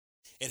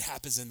 It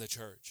happens in the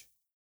church.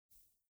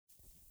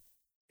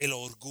 El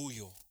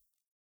orgullo.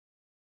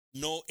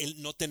 No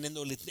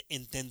teniendo el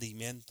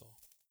entendimiento.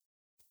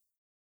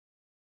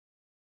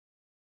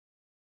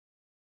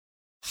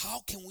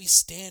 How can we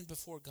stand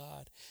before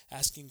God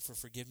asking for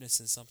forgiveness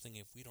in something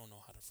if we don't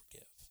know how to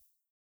forgive?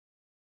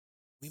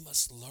 We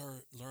must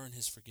learn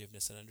his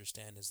forgiveness and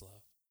understand his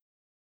love.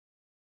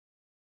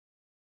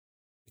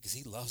 Because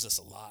he loves us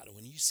a lot. And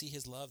when you see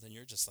his love, then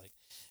you're just like,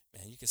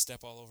 man, you can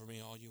step all over me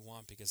all you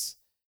want, because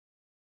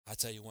I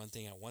tell you one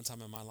thing, at one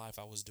time in my life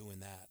I was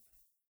doing that.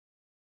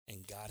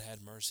 And God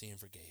had mercy and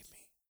forgave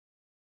me.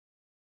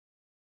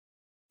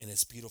 And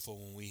it's beautiful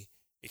when we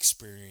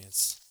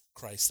experience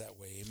Christ that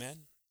way.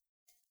 Amen.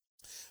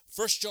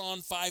 1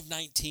 John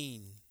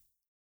 5:19.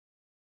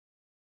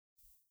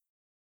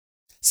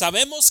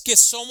 Sabemos que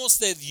somos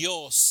de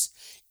Dios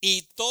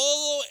y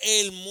todo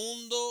el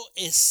mundo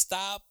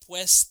está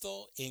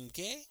puesto ¿en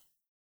qué?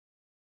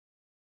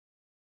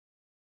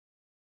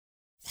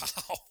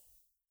 Wow.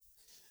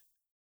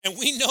 And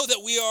we know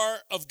that we are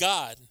of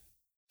God,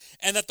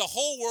 and that the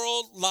whole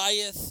world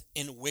lieth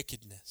in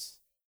wickedness.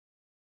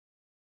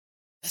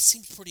 That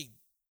seems pretty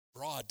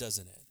broad,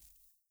 doesn't it?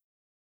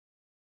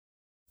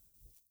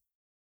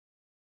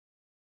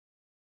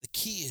 The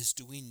key is,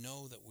 do we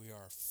know that we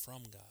are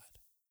from God?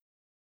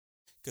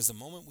 Because the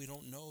moment we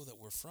don't know that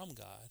we're from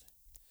God,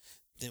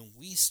 then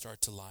we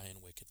start to lie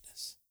in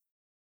wickedness.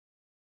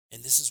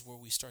 And this is where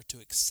we start to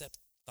accept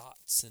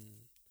thoughts and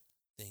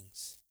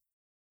things.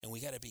 And we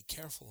got to be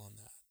careful on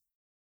that.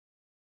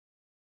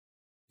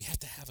 We have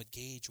to have a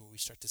gauge where we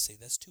start to say,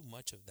 that's too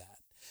much of that.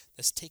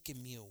 That's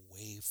taking me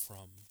away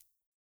from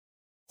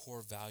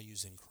core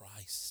values in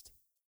Christ.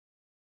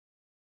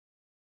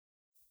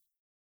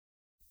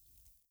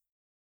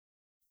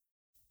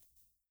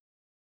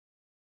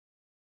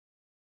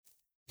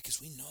 Because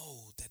we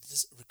know that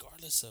this,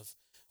 regardless of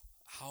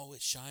how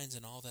it shines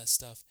and all that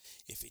stuff,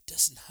 if it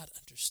does not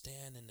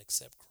understand and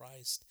accept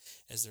Christ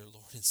as their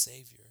Lord and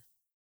Savior,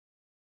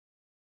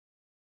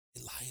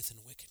 it lieth in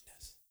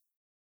wickedness.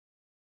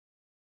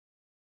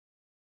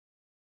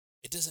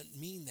 It doesn't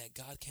mean that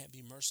God can't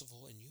be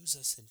merciful and use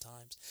us in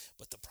times,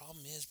 but the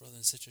problem is, brothers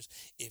and sisters,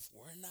 if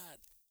we're not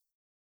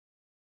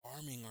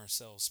arming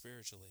ourselves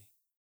spiritually,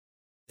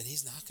 then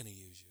He's not going to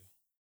use you.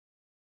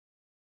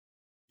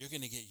 You're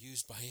going to get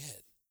used by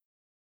it.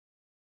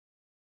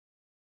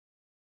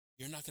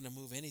 You're not going to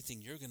move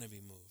anything. You're going to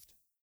be moved.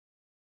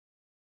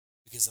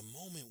 Because the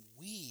moment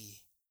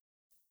we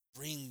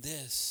bring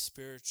this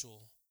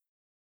spiritual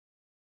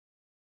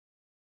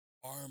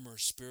armor,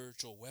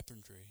 spiritual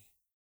weaponry,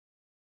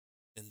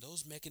 then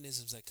those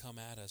mechanisms that come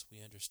at us,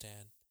 we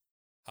understand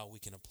how we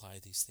can apply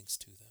these things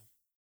to them.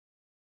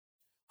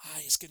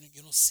 Es que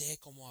yo no sé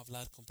cómo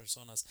hablar con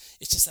personas.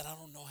 It's just that I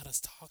don't know how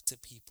to talk to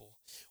people.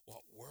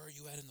 Well, where are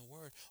you at in the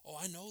Word? Oh,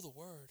 I know the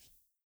Word.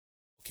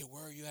 Okay,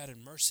 where are you at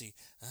in mercy?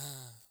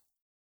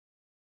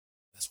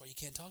 That's why you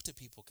can't talk to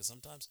people, because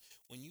sometimes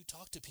when you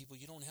talk to people,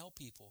 you don't help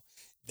people.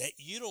 That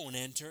you don't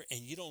enter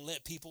and you don't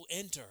let people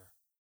enter.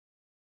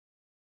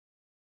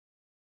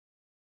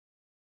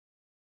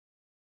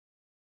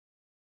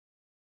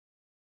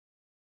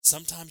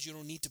 Sometimes you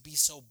don't need to be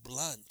so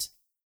blunt.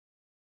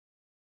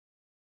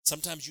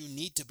 Sometimes you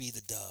need to be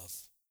the dove.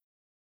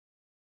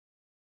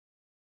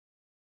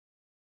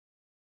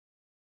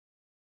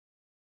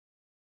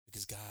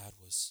 Because God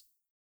was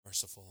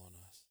merciful on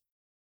us.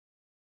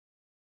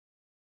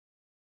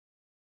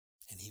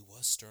 And He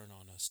was stern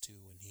on us too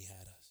when He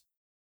had us.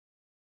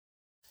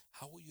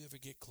 How will you ever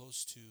get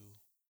close to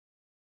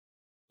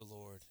the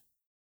Lord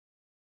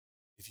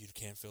if you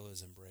can't feel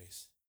His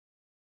embrace?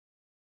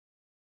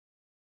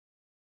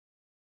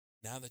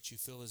 Now that you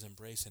feel His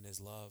embrace and His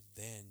love,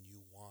 then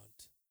you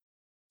want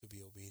to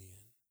be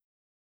obedient.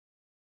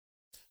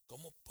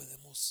 ¿Cómo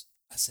podemos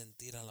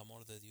sentir el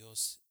amor de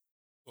Dios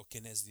o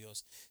quién es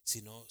Dios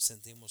si no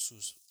sentimos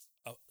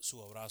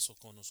su abrazo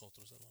con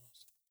nosotros,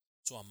 hermanos?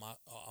 Su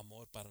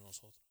amor para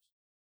nosotros.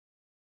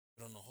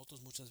 Pero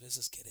nosotros muchas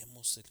veces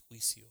queremos el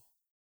juicio.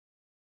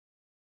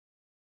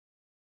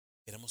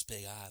 Queremos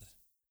pegar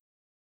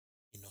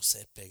y no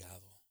ser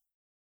pegado.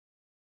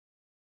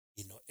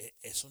 Y no,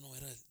 eso no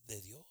era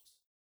de Dios.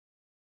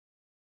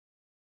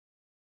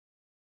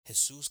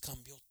 Jesús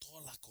cambió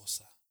toda la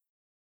cosa.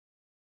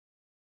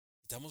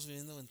 Estamos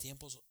viviendo en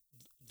tiempos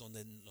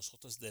donde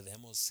nosotros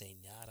debemos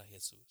enseñar a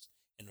Jesús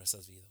en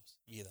nuestras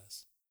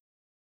vidas.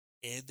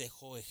 Él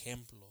dejó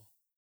ejemplo.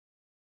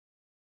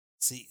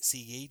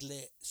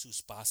 Seguirle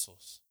sus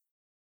pasos.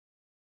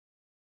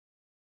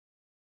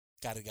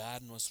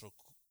 Cargar nuestro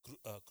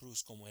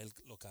cruz como Él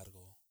lo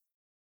cargó.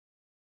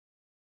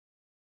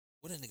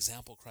 What an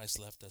example Christ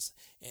left us.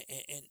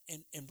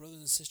 And brothers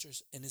and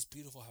sisters, and it's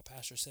beautiful how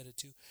Pastor said it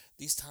too.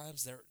 These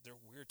times, they're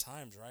weird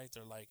times, right?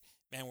 They're like,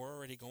 man, we're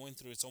already going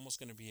through, it's almost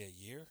going to be a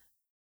year.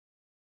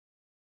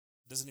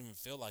 It doesn't even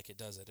feel like it,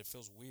 does it? It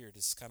feels weird.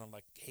 It's kind of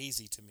like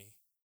hazy to me.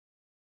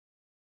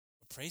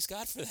 But praise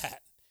God for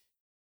that.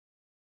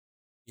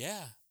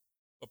 Yeah.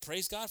 But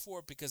praise God for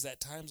it, because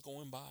that time's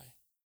going by.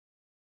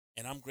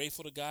 And I'm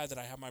grateful to God that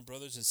I have my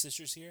brothers and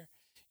sisters here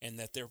and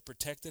that they're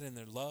protected and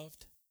they're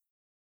loved.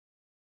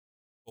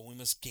 But we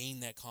must gain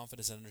that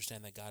confidence and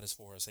understand that God is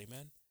for us.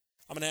 Amen.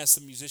 I'm going to ask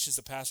the musicians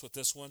to pass with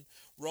this one.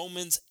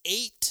 Romans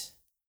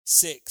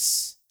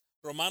 8:6.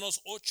 Romanos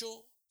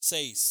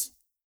 8:6.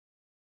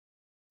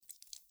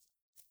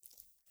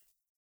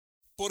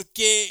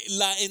 Porque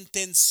la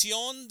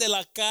intención de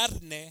la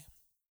carne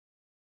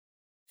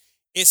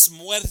es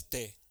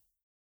muerte,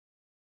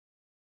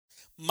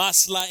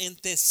 mas la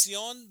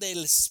intención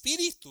del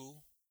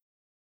Espíritu,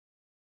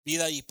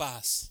 vida y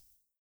paz.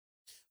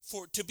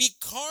 For to be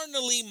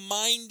carnally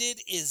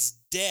minded is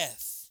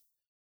death.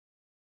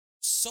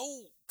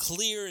 So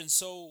clear and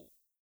so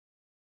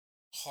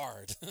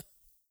hard.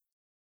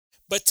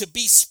 But to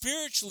be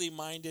spiritually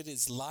minded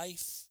is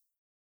life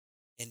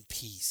and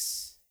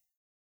peace.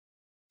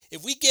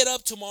 If we get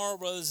up tomorrow,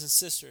 brothers and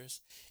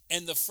sisters,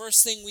 and the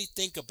first thing we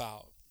think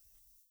about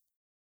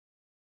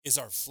is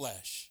our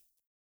flesh,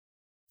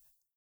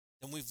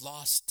 then we've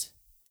lost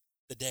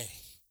the day.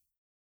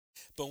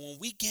 But when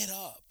we get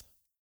up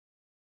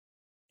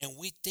and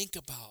we think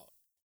about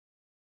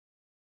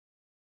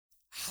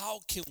how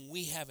can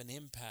we have an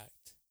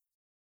impact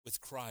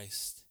with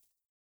Christ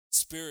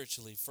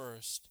spiritually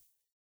first,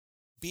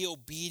 be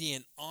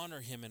obedient,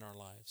 honor him in our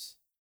lives,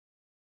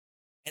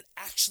 and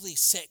actually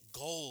set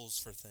goals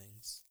for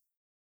things.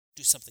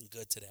 Do something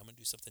good today. I'm going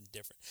to do something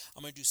different.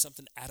 I'm going to do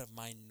something out of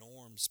my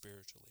norm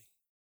spiritually.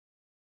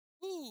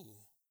 Ooh.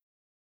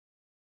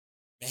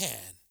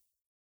 Man,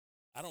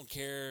 I don't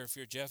care if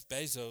you're Jeff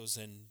Bezos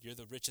and you're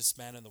the richest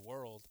man in the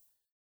world.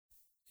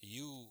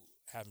 He'll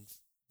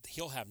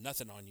have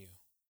nothing on you.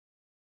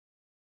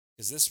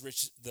 Because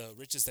the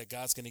riches that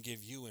God's going to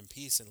give you in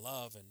peace and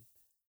love, and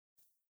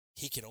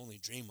he could only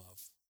dream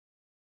of.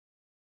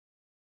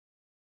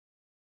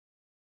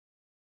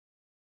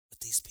 But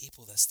these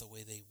people, that's the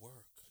way they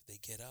work. They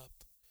get up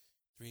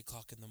 3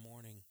 o'clock in the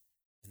morning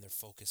and they're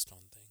focused on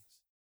things.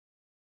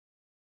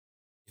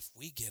 If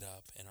we get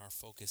up and our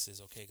focus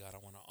is, okay, God, I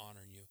want to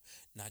honor you,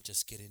 not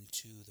just get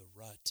into the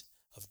rut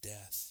of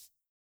death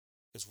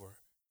because we're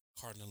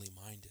carnally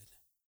minded.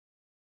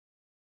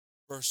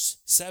 Verse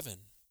 7.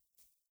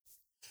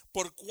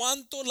 Por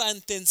cuanto la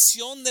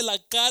intención de la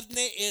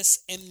carne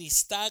es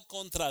enemistad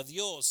contra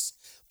Dios,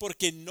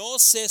 porque no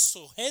se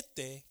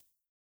sujeta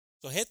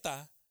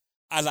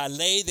a la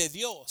ley de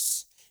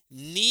Dios,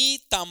 ni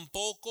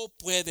tampoco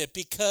puede,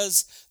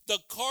 because the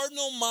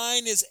carnal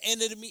mind is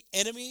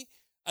enemy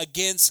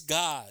against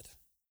God.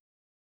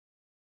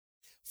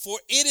 For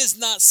it is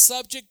not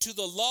subject to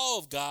the law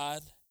of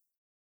God,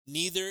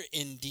 neither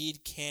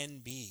indeed can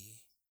be.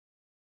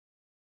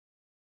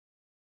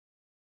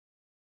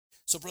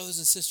 So, brothers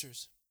and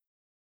sisters,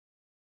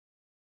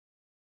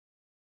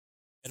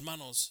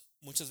 hermanos,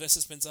 muchas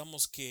veces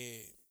pensamos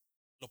que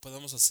lo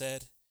podemos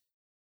hacer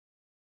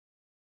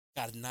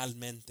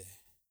carnalmente.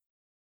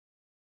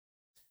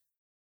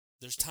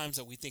 There's times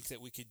that we think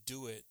that we could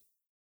do it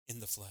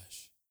in the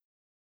flesh.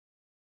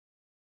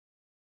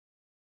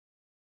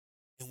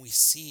 And we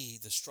see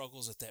the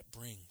struggles that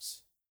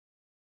brings.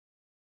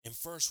 And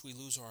first, we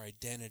lose our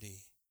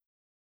identity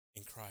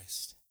in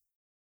Christ.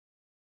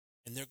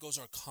 And there goes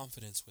our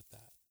confidence with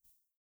that.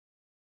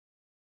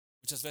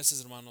 Muchas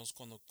veces, hermanos,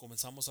 cuando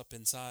comenzamos a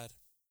pensar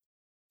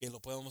que lo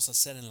podemos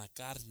hacer en la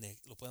carne,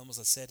 lo podemos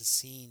hacer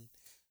sin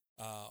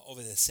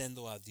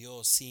obedeciendo a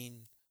Dios,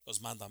 sin los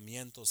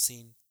mandamientos,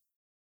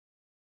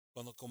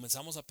 Cuando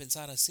comenzamos a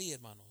pensar así,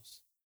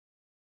 hermanos,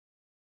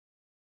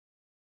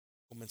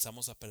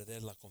 comenzamos a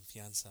perder la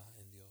confianza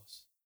en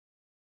Dios.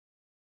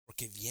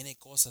 Porque viene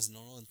cosas,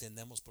 no lo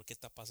entendemos. ¿Por qué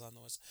está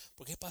pasando eso?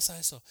 ¿Por qué pasa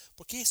eso?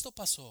 ¿Por qué esto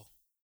pasó?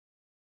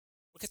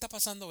 ¿Por qué está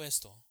pasando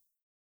esto?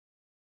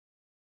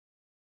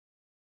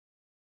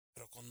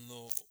 Pero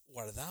cuando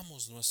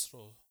guardamos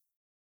nuestros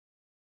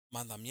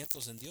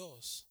mandamientos en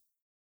Dios,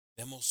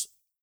 vemos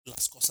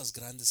las cosas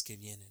grandes que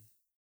vienen.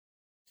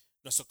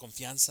 Nuestra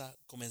confianza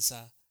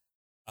comienza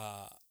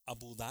a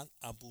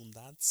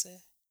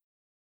abundarse,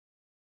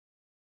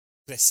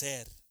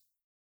 crecer.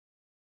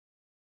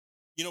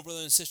 You know,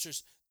 brothers and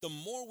sisters, the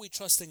more we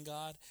trust in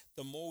God,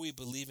 the more we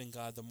believe in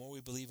God, the more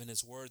we believe in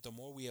His Word, the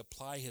more we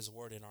apply His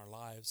Word in our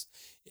lives,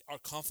 our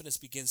confidence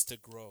begins to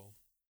grow.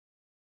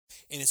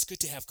 And it's good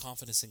to have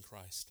confidence in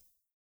Christ.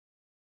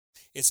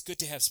 It's good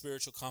to have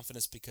spiritual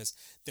confidence because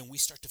then we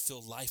start to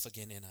feel life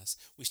again in us.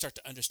 We start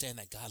to understand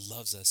that God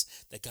loves us,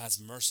 that God's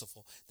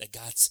merciful, that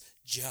God's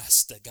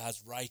just, that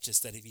God's righteous,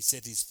 that if He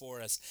said He's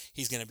for us,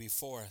 He's going to be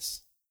for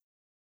us.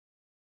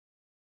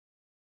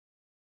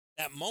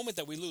 That moment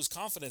that we lose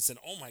confidence and,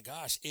 oh my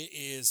gosh, it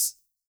is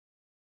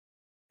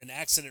an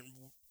accident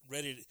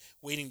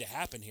waiting to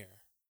happen here.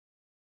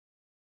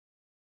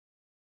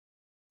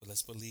 But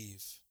let's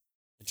believe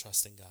and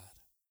trust in God.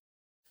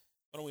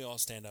 Why don't we all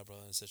stand up,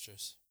 brothers and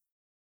sisters?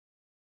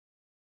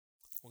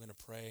 We're going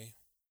to pray.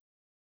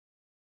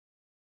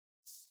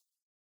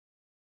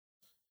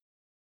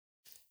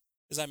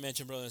 As I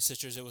mentioned, brothers and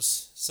sisters, it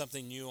was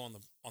something new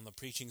on the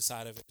preaching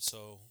side of it,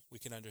 so we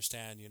can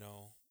understand, you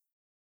know,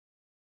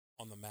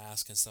 on the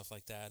mask and stuff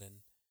like that.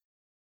 And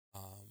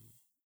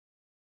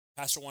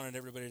Pastor wanted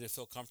everybody to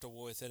feel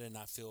comfortable with it and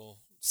not feel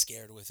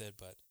scared with it.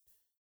 But,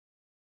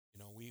 you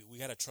know, we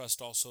got to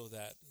trust also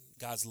that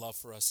God's love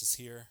for us is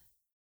here.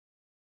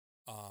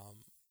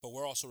 But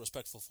we're also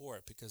respectful for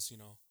it because, you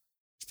know,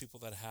 there's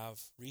people that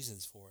have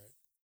reasons for it.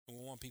 And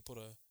we want people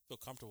to feel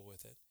comfortable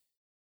with it.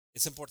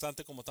 Es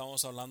importante, como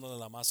estamos hablando de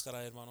la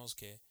máscara, hermanos,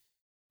 que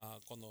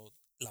cuando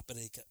la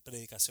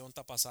predicación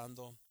está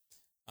pasando,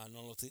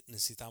 no lo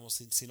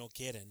necesitamos si no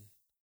quieren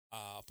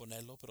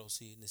ponerlo, pero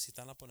si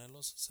necesitan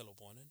ponerlos, se lo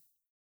ponen.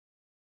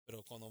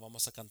 Pero cuando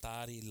vamos a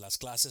cantar y las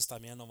clases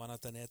también no van a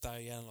tener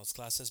todavía en las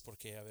clases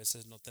porque a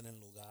veces no tienen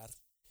lugar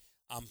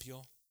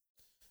amplio.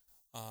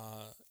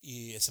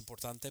 Y es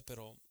importante,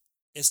 pero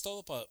es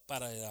todo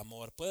para el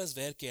amor. Puedes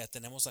ver que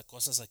tenemos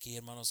cosas aquí,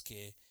 hermanos,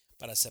 que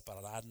para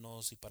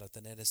separarnos y para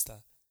tener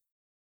esta.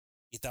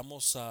 Y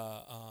estamos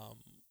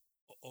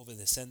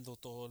obedeciendo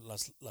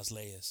todas las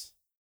leyes.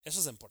 Eso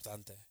es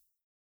importante.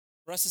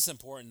 For us, it's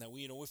important that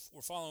we're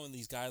following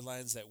these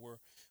guidelines, that we're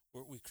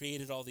We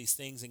created all these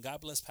things, and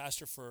God bless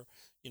Pastor for,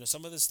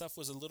 some of this stuff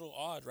was a little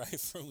odd, right?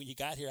 From when you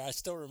got here. I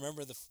still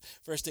remember the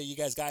first day you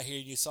guys got here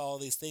and you saw all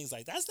these things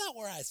like, that's not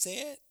where I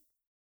said.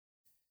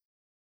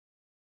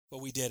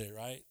 But we did it,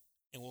 right?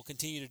 And we'll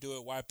continue to do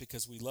it. Why?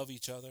 Because we love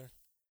each other.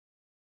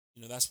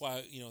 That's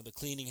why, the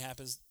cleaning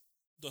happens.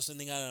 Entonces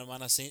tenga la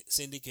hermana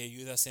Cindy que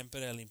ayuda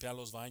siempre a limpiar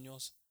los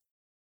baños.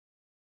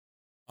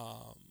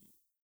 And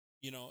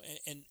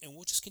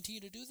we'll just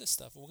continue to do this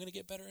stuff. And we're going to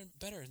get better and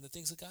better in the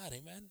things of God.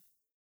 Amen.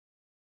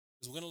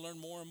 Because we're going to learn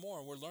more and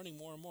more. We're learning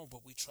more and more,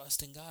 but we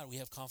trust in God. We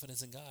have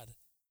confidence in God.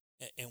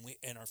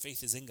 And our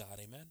faith is in God.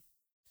 Amen.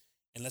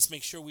 And let's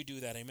make sure we do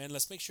that. Amen.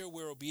 Let's make sure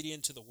we're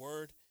obedient to the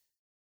word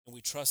and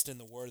we trust in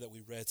the word that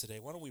we read today.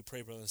 Why don't we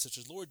pray, brothers and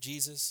sisters? Lord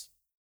Jesus,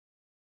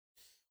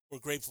 we're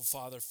grateful,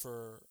 Father,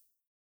 for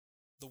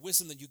the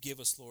wisdom that you give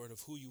us, Lord,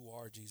 of who you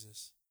are,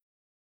 Jesus.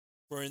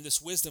 For in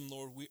this wisdom,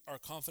 Lord, our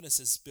confidence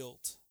is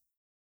built.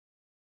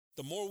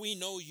 The more we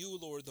know you,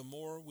 Lord, the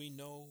more we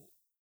know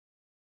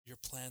your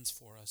plans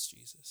for us,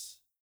 Jesus.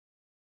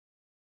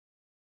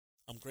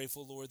 I'm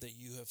grateful, Lord, that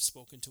you have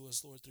spoken to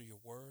us, Lord, through your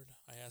word.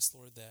 I ask,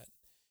 Lord, that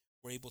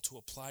we're able to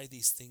apply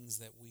these things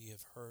that we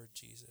have heard,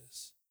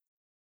 Jesus.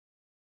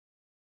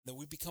 That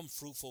we become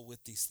fruitful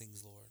with these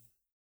things, Lord.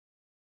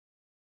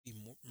 Be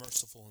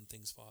merciful in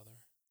things, Father.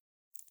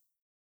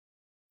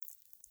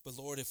 But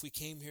Lord, if we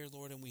came here,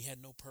 Lord, and we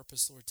had no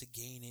purpose, Lord, to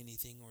gain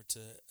anything or to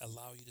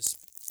allow you to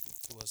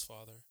speak to us,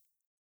 Father,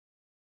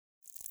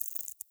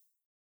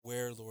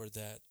 where, Lord,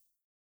 that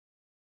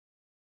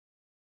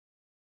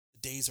the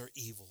days are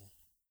evil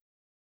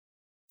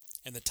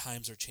and the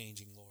times are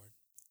changing, Lord.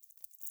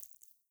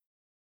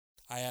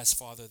 I ask,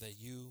 Father, that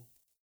you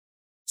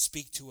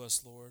speak to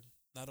us, Lord,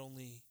 not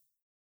only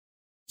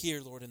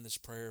here, Lord, in this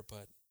prayer,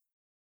 but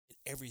in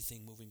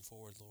everything moving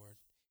forward, Lord.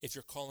 If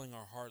you're calling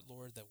our heart,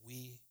 Lord, that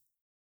we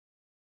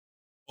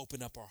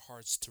open up our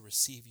hearts to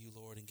receive you,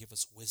 Lord, and give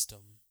us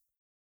wisdom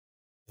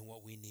in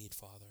what we need,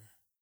 Father.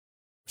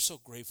 We're so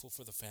grateful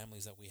for the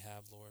families that we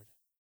have, Lord.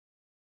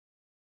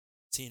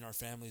 Seeing our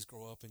families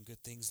grow up in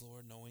good things,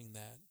 Lord, knowing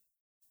that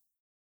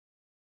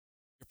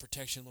your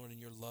protection, Lord, and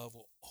your love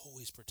will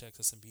always protect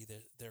us and be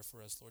there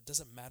for us, Lord. It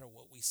doesn't matter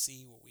what we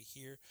see, what we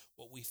hear,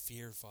 what we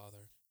fear,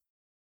 Father.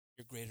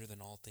 You're greater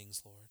than all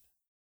things, Lord.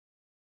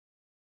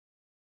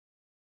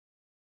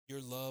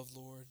 Your love,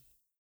 Lord,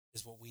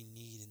 is what we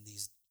need in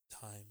these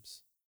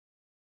times.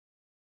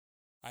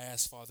 I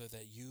ask, Father,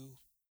 that you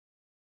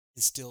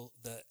instill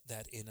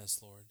that in us,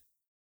 Lord,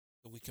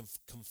 that we can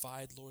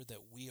confide, Lord,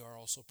 that we are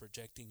also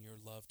projecting your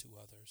love to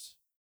others.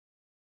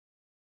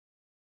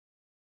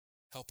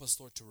 Help us,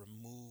 Lord, to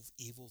remove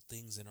evil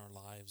things in our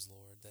lives,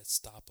 Lord, that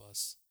stop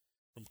us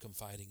from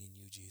confiding in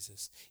you,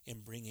 Jesus,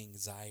 and bring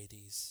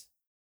anxieties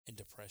and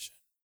depression.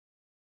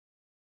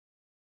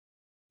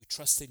 We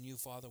trust in you,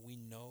 Father. We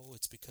know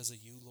it's because of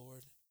you,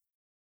 Lord,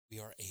 we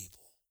are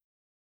able.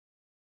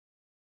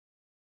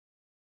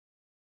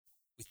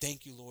 We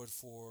thank you, Lord,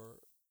 for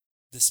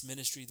this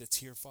ministry that's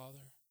here,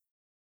 Father.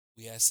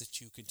 We ask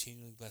that you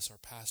continually bless our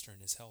pastor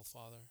and his health,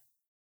 Father,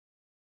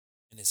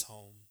 and his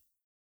home.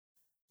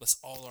 Bless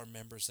all our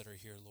members that are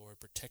here, Lord.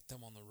 Protect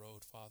them on the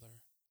road,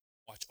 Father.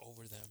 Watch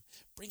over them.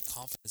 Bring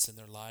confidence in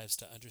their lives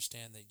to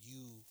understand that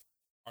you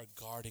are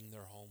guarding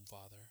their home,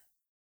 Father.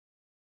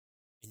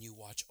 And you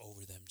watch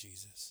over them,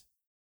 Jesus.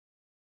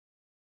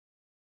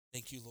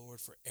 Thank you, Lord,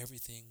 for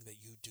everything that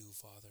you do,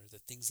 Father. The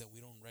things that we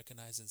don't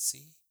recognize and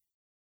see,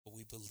 but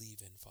we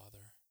believe in,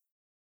 Father,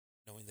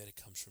 knowing that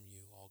it comes from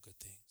you, all good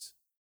things.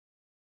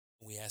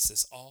 And we ask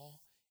this all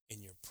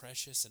in your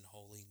precious and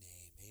holy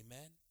name.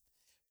 Amen.